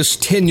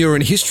longest tenure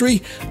in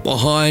history,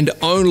 behind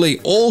only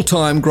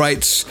all-time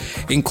greats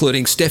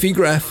including Steffi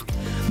Graf,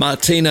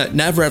 Martina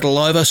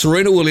Navratilova,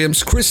 Serena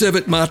Williams, Chris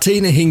Evert,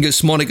 Martina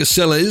Hingis, Monica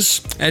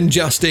Seles and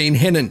Justine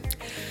Henin.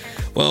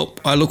 Well,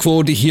 I look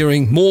forward to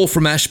hearing more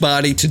from Ash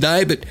Barty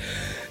today, but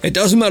it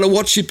doesn't matter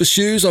what she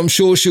pursues, I'm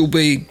sure she'll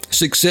be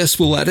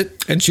successful at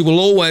it, and she will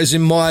always,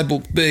 in my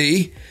book,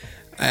 be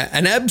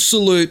an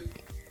absolute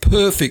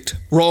perfect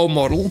role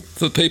model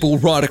for people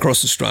right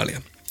across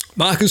Australia.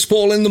 Marcus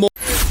Paul in the morning.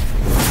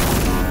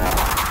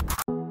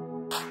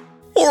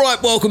 All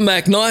right, welcome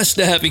back. Nice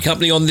to have your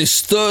company on this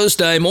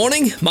Thursday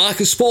morning.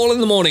 Marcus Paul in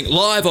the morning,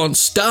 live on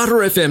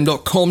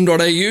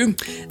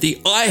starterfm.com.au,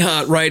 the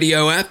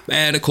iHeartRadio app,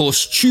 and of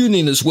course tune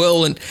in as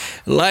well. And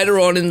later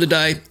on in the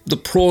day, the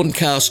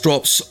PRAWNCAST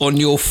drops on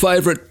your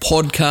favourite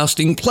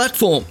podcasting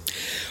platform.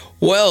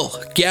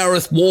 Well,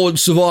 Gareth Ward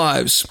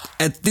survives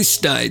at this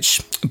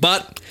stage,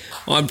 but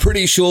I'm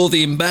pretty sure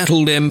the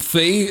embattled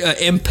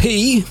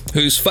MP,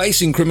 who's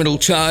facing criminal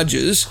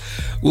charges,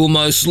 will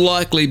most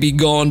likely be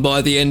gone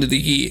by the end of the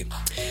year.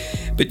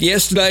 But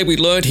yesterday we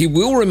learned he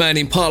will remain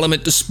in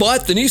Parliament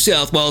despite the New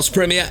South Wales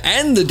Premier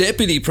and the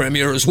Deputy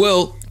Premier as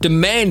well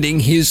demanding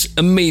his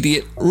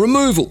immediate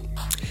removal.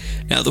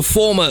 Now, the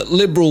former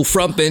Liberal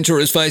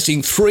frontbencher is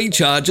facing 3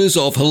 charges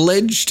of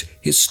alleged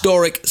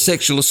historic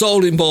sexual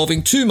assault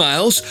involving 2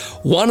 males,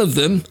 one of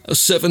them a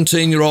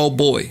 17-year-old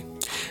boy.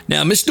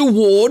 Now, Mr.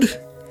 Ward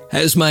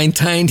has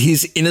maintained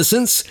his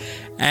innocence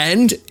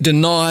and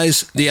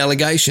denies the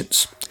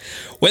allegations.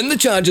 When the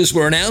charges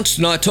were announced,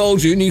 and I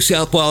told you, New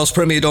South Wales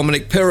Premier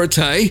Dominic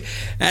Perrottet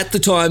at the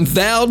time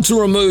vowed to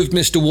remove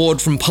Mr.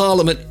 Ward from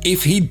Parliament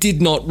if he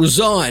did not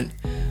resign.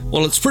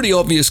 Well, it's pretty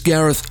obvious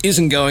Gareth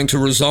isn't going to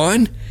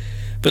resign.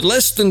 But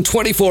less than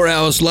 24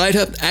 hours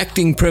later,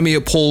 Acting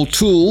Premier Paul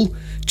Toole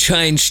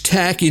changed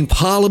tack in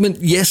Parliament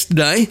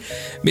yesterday.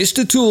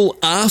 Mr. Toole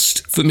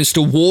asked for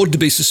Mr. Ward to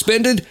be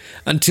suspended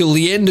until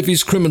the end of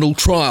his criminal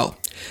trial.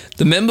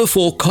 The member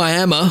for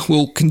Kiama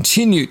will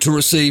continue to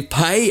receive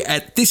pay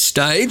at this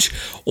stage,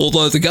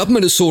 although the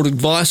government has sought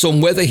advice on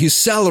whether his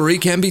salary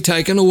can be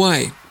taken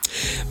away.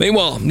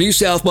 Meanwhile, New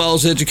South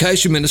Wales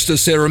Education Minister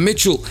Sarah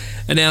Mitchell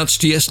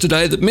announced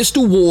yesterday that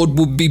Mr. Ward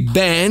would be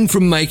banned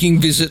from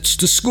making visits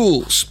to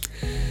schools.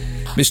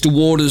 Mr.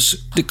 Ward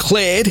has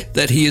declared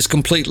that he is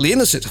completely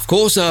innocent, of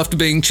course, after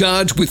being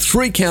charged with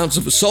 3 counts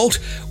of assault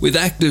with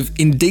act of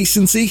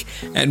indecency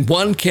and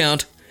 1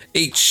 count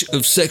each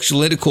of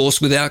sexual intercourse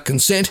without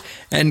consent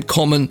and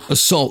common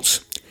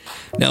assault.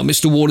 Now,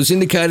 Mr. Ward has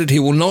indicated he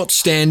will not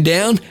stand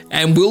down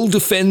and will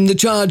defend the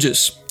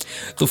charges.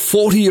 The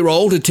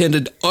 40-year-old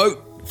attended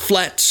Oak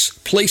Flats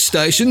Police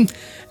Station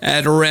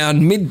at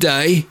around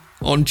midday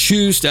on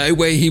Tuesday,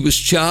 where he was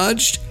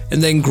charged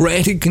and then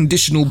granted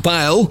conditional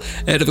bail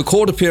out of a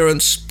court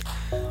appearance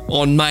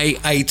on May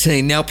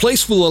 18. Now,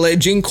 police will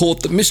allege in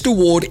court that Mr.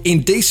 Ward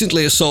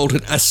indecently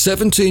assaulted a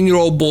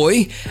 17-year-old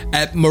boy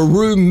at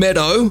Maru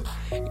Meadow,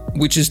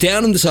 which is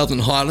down in the Southern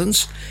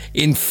Highlands,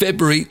 in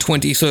February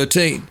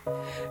 2013,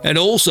 and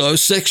also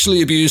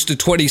sexually abused a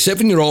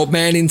 27-year-old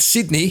man in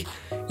Sydney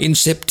in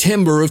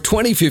September of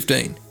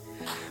 2015.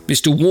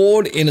 Mr.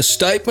 Ward, in a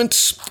statement,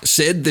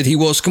 said that he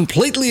was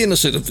completely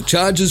innocent of the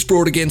charges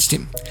brought against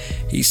him.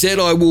 He said,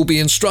 "I will be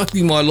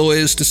instructing my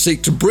lawyers to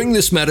seek to bring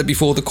this matter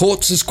before the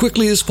courts as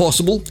quickly as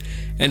possible,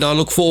 and I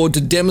look forward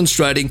to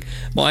demonstrating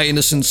my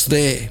innocence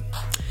there."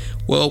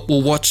 Well,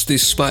 we'll watch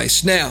this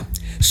space. Now,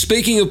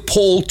 speaking of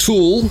Paul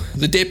Toole,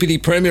 the Deputy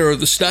Premier of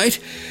the state,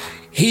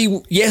 he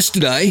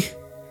yesterday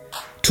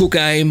took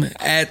aim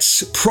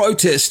at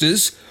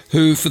protesters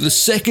who, for the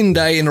second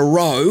day in a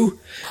row,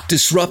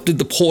 disrupted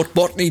the Port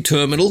Botany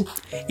terminal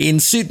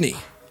in Sydney.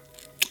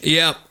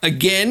 Yeah,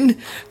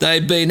 again,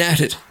 they've been at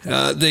it.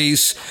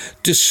 These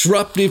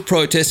disruptive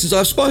protesters,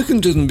 I've spoken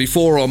to them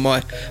before on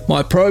my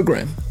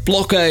program,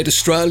 Blockade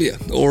Australia,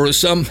 or as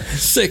some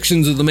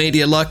sections of the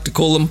media like to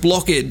call them,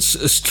 Blockheads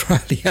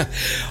Australia.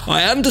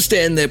 I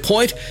understand their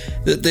point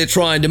that they're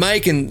trying to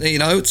make, and, you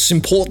know, it's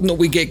important that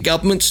we get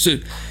governments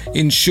to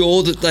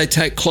ensure that they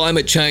take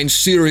climate change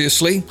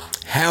seriously.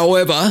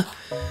 However,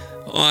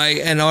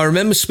 I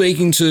remember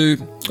speaking to,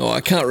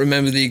 I can't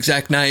remember the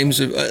exact names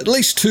of at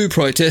least 2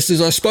 protesters.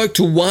 I spoke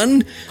to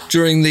one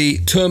during the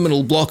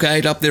terminal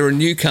blockade up there in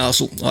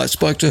Newcastle. I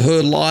spoke to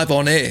her live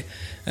on air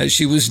as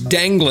she was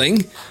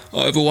dangling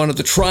over one of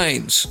the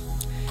trains,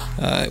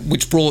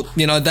 which brought,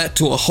 that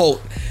to a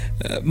halt.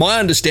 My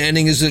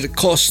understanding is that it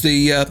cost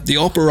the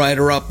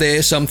operator up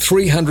there some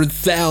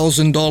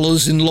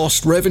 $300,000 in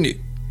lost revenue.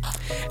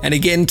 And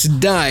again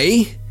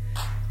today,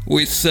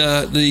 with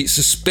the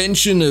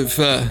suspension of,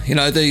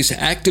 these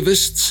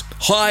activists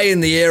high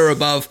in the air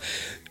above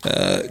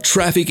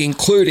traffic,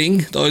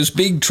 including those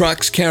big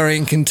trucks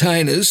carrying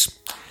containers,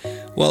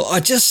 well, I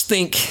just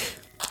think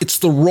it's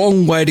the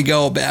wrong way to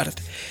go about it.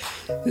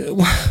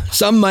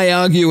 Some may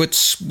argue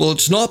it's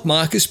not,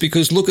 Marcus,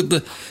 because look at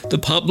the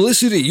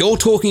publicity. You're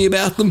talking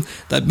about them.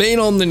 They've been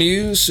on the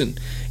news and,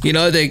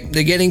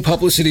 they're getting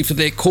publicity for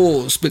their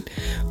cause. But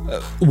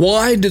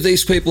why do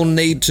these people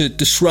need to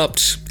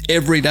disrupt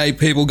everyday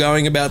people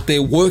going about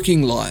their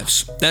working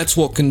lives? That's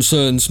what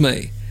concerns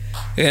me.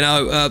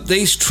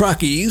 These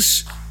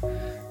truckies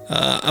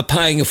are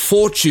paying a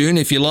fortune,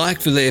 if you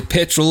like, for their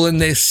petrol,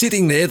 and they're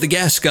sitting there, the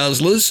gas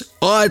guzzlers,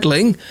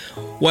 idling,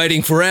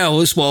 waiting for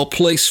hours while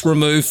police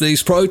remove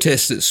these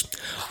protesters.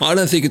 I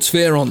don't think it's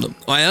fair on them.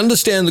 I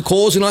understand the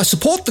cause and I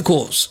support the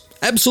cause.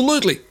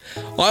 Absolutely.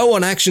 I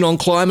want action on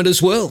climate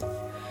as well.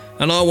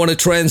 And I want to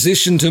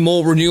transition to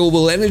more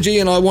renewable energy,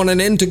 and I want an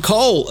end to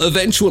coal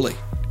eventually.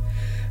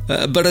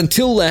 But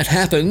until that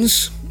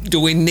happens, do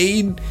we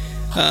need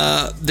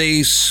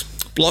these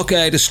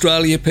Blockade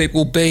Australia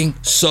people being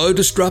so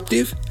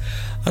disruptive?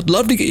 I'd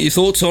love to get your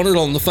thoughts on it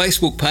on the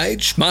Facebook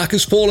page,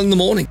 Marcus Paul in the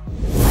Morning.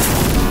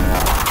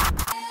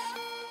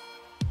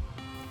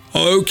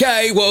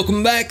 Okay,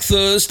 welcome back,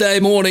 Thursday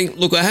morning.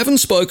 Look, I haven't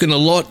spoken a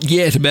lot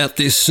yet about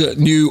this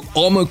new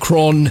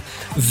Omicron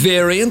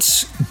variant,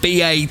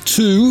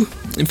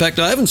 BA2. In fact,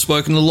 I haven't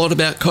spoken a lot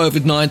about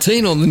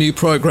COVID-19 on the new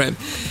program,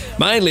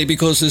 mainly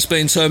because there's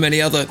been so many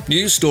other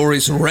news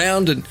stories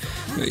around and,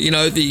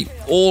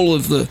 all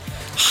of the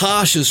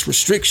harshest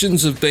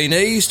restrictions have been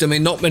eased. I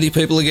mean, not many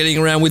people are getting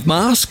around with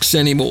masks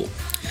anymore.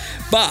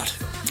 But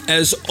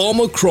as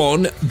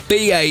Omicron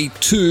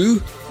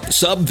BA2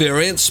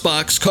 subvariant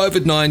sparks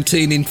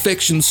COVID-19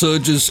 infection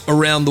surges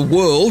around the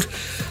world,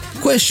 the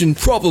question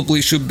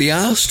probably should be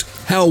asked,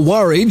 how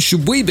worried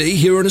should we be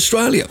here in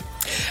Australia?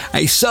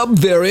 A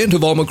subvariant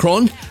of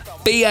Omicron,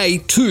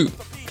 BA2,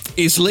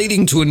 is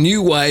leading to a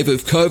new wave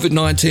of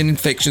COVID-19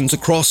 infections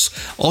across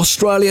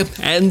Australia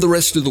and the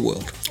rest of the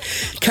world.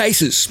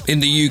 Cases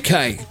in the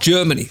UK,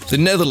 Germany, the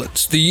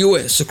Netherlands, the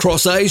US,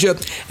 across Asia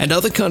and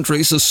other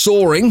countries are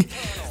soaring,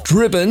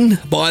 driven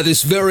by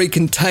this very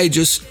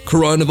contagious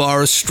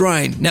coronavirus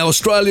strain. Now,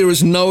 Australia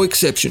is no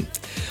exception.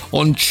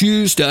 On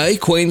Tuesday,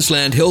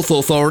 Queensland health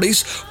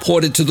authorities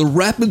pointed to the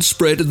rapid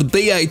spread of the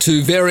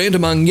BA2 variant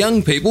among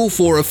young people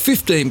for a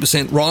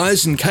 15%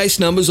 rise in case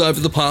numbers over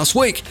the past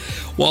week,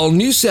 while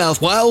New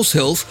South Wales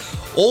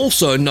Health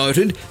also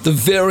noted the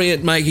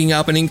variant making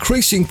up an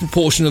increasing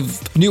proportion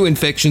of new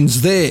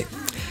infections there.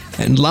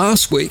 And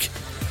last week,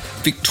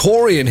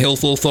 Victorian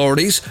health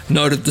authorities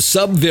noted the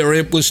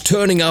subvariant was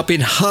turning up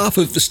in half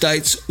of the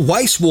state's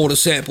wastewater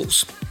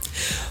samples.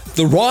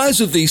 The rise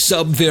of the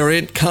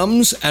subvariant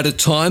comes at a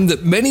time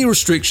that many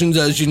restrictions,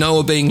 as you know,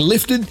 are being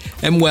lifted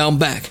and wound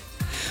back.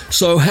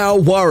 So how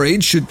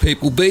worried should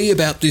people be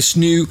about this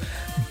new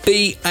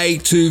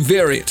BA2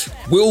 variant?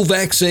 Will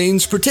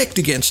vaccines protect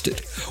against it?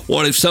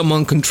 What if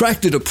someone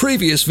contracted a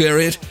previous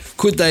variant?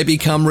 Could they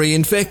become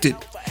reinfected?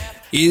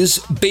 Is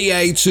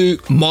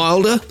BA2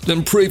 milder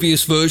than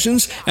previous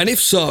versions? And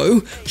if so,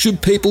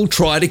 should people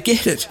try to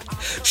get it?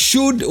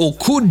 Should or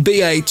could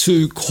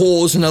BA2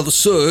 cause another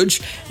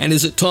surge? And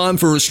is it time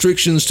for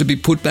restrictions to be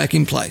put back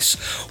in place?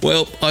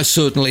 Well, I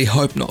certainly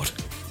hope not.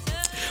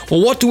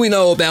 Well, what do we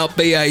know about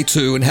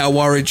BA2 and how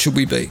worried should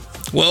we be?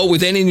 Well,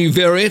 with any new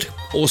variant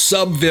or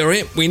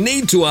subvariant, we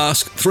need to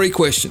ask three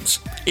questions.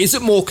 Is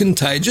it more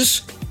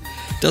contagious?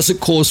 Does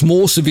it cause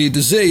more severe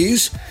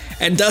disease?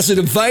 And does it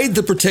evade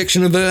the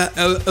protection of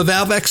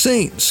our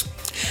vaccines?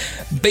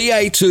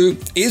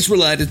 BA2 is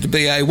related to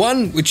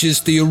BA1, which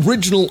is the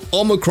original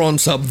Omicron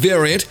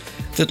subvariant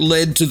that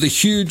led to the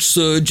huge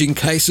surge in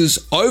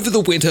cases over the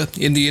winter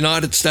in the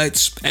United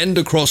States and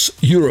across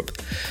Europe.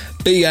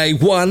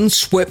 BA1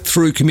 swept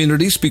through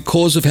communities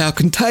because of how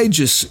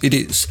contagious it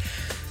is.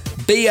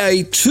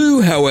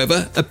 BA2,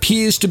 however,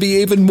 appears to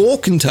be even more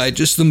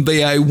contagious than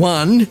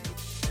BA1.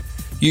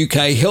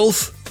 UK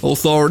health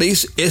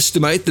authorities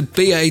estimate that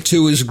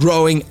BA2 is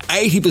growing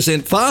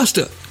 80%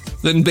 faster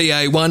than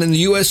BA1 in the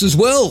US as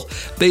well.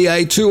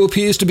 BA2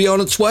 appears to be on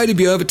its way to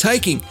be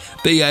overtaking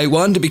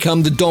BA1 to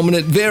become the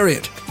dominant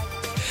variant.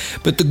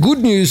 But the good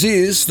news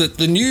is that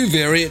the new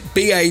variant,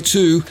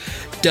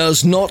 BA2,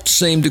 does not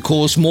seem to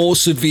cause more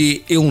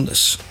severe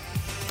illness.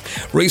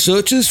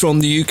 Researchers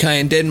from the UK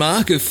and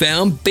Denmark have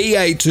found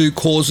BA2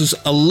 causes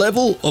a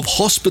level of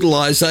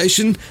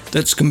hospitalisation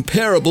that's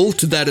comparable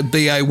to that of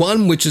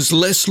BA1, which is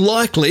less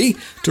likely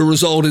to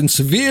result in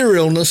severe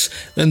illness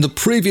than the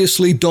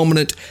previously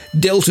dominant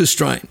Delta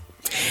strain.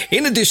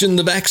 In addition,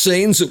 the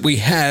vaccines that we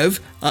have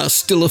are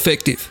still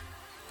effective.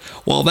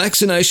 While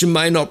vaccination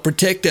may not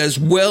protect as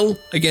well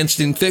against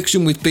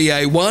infection with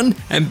BA1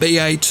 and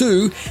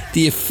BA2,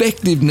 the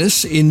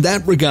effectiveness in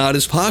that regard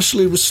is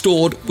partially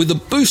restored with a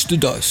booster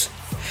dose.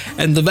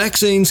 And the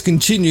vaccines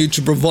continue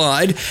to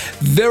provide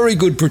very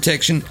good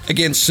protection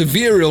against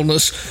severe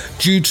illness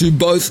due to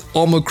both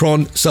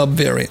Omicron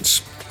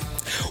subvariants.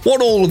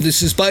 What all of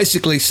this is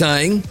basically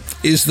saying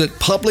is that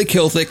public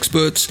health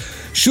experts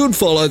should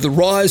follow the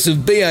rise of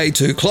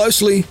BA2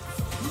 closely,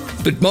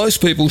 but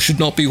most people should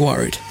not be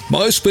worried.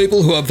 Most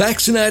people who are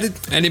vaccinated,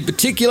 and in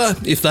particular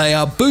if they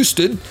are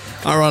boosted,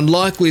 are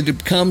unlikely to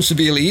become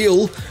severely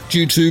ill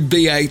due to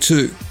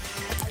BA2.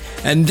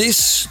 And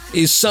this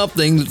is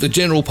something that the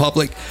general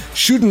public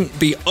shouldn't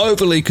be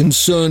overly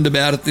concerned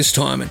about at this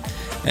time.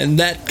 And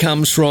that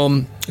comes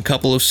from a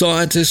couple of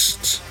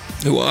scientists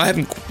who I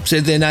haven't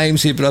said their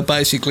names here, but I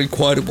basically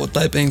quoted what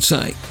they've been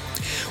saying.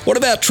 What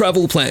about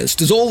travel plans?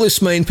 Does all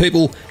this mean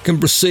people can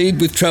proceed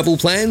with travel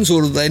plans,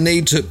 or do they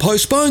need to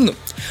postpone them?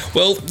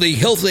 Well, the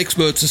health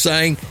experts are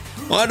saying,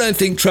 I don't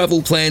think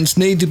travel plans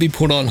need to be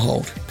put on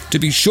hold. To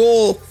be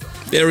sure,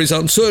 there is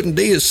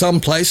uncertainty as some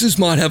places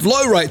might have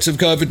low rates of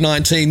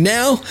COVID-19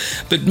 now,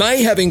 but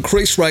may have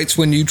increased rates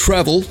when you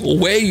travel or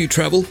where you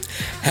travel.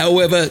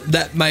 However,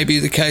 that may be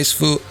the case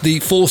for the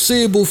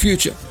foreseeable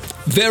future.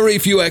 Very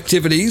few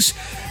activities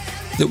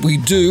that we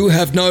do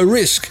have no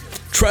risk.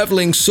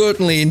 Travelling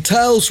certainly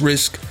entails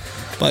risk,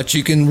 but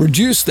you can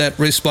reduce that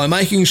risk by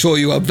making sure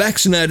you are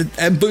vaccinated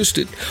and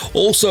boosted.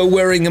 Also,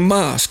 wearing a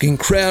mask in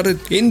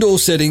crowded indoor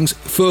settings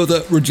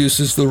further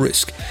reduces the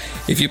risk.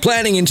 If you're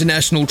planning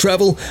international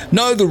travel,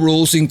 know the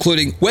rules,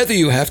 including whether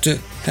you have to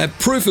have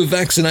proof of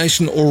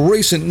vaccination or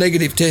recent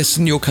negative tests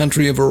in your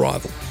country of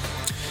arrival.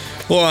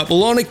 All right,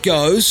 well, on it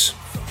goes.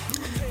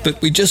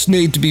 But we just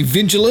need to be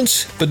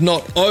vigilant, but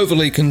not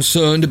overly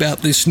concerned about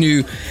this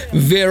new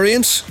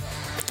variant,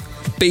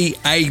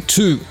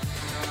 BA2.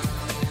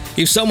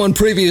 If someone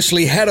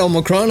previously had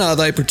Omicron, are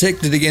they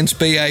protected against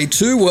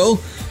BA2? Well,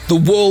 the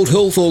World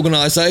Health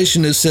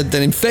Organization has said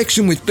that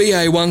infection with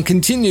BA1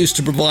 continues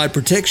to provide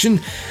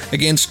protection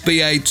against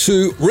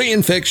BA2.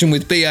 Reinfection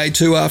with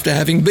BA2 after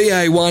having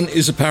BA1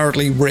 is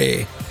apparently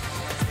rare.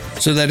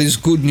 So that is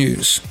good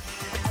news.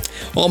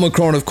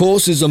 Omicron, of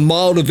course, is a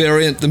milder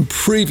variant than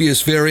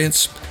previous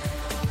variants.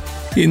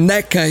 In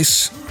that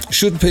case,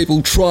 should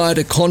people try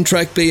to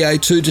contract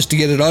BA2 just to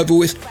get it over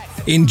with?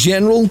 In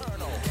general,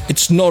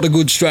 it's not a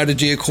good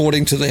strategy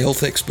according to the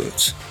health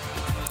experts.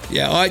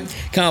 Yeah, I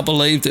can't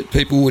believe that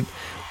people would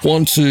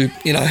want to,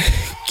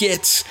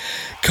 get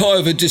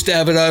COVID just to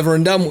have it over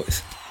and done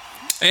with.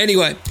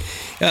 Anyway,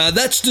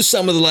 that's just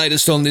some of the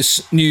latest on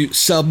this new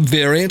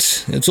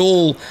sub-variant. It's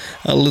all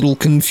a little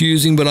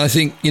confusing, but I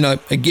think,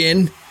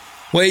 again,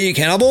 where you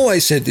can, I've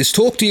always said this,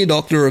 talk to your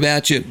doctor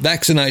about your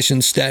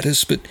vaccination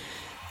status, but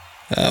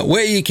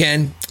where you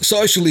can,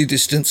 socially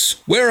distance,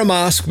 wear a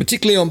mask,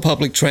 particularly on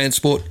public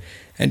transport,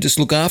 and just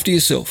look after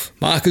yourself.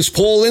 Marcus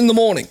Paul in the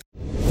morning.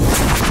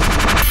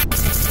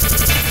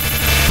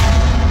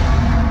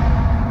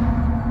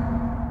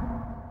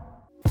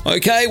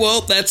 Okay,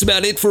 well, that's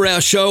about it for our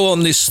show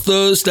on this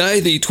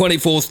Thursday, the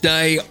 24th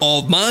day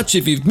of March.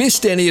 If you've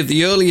missed any of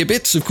the earlier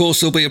bits, of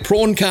course, there'll be a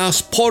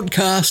PRAWNCAST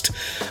podcast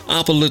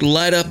up a little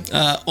later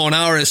on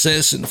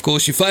RSS and, of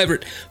course, your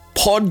favourite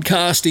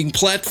podcasting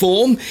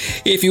platform.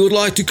 If you would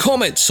like to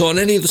comment on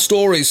any of the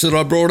stories that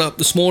I brought up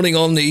this morning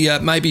on the,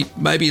 maybe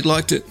you'd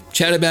like to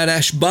chat about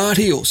Ash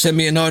Barty or send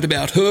me a note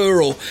about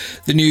her or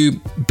the new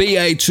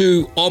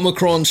BA2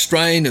 Omicron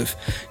strain of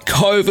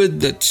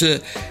COVID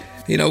that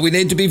we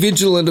need to be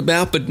vigilant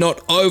about, but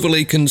not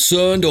overly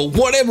concerned, or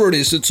whatever it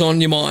is that's on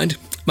your mind.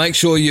 Make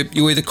sure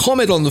you either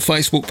comment on the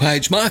Facebook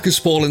page, Marcus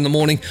Paul in the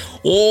morning,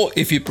 or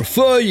if you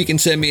prefer, you can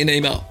send me an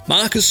email,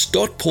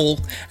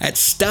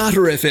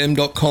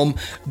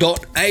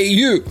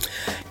 marcus.paul@starterfm.com.au.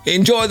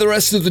 Enjoy the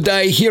rest of the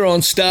day here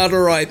on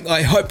Starter.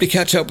 I hope to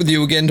catch up with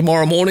you again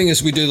tomorrow morning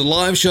as we do the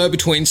live show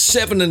between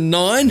 7 and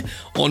 9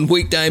 on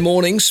weekday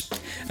mornings.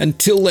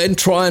 Until then,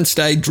 try and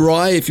stay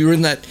dry if you're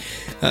in that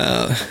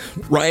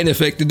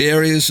rain-affected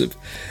areas of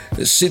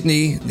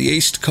Sydney, the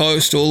east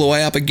coast, all the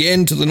way up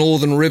again to the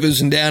northern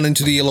rivers and down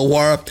into the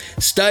Illawarra.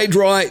 Stay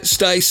dry,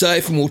 stay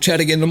safe, and we'll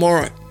chat again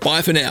tomorrow.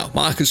 Bye for now.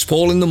 Marcus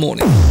Paul in the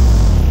morning.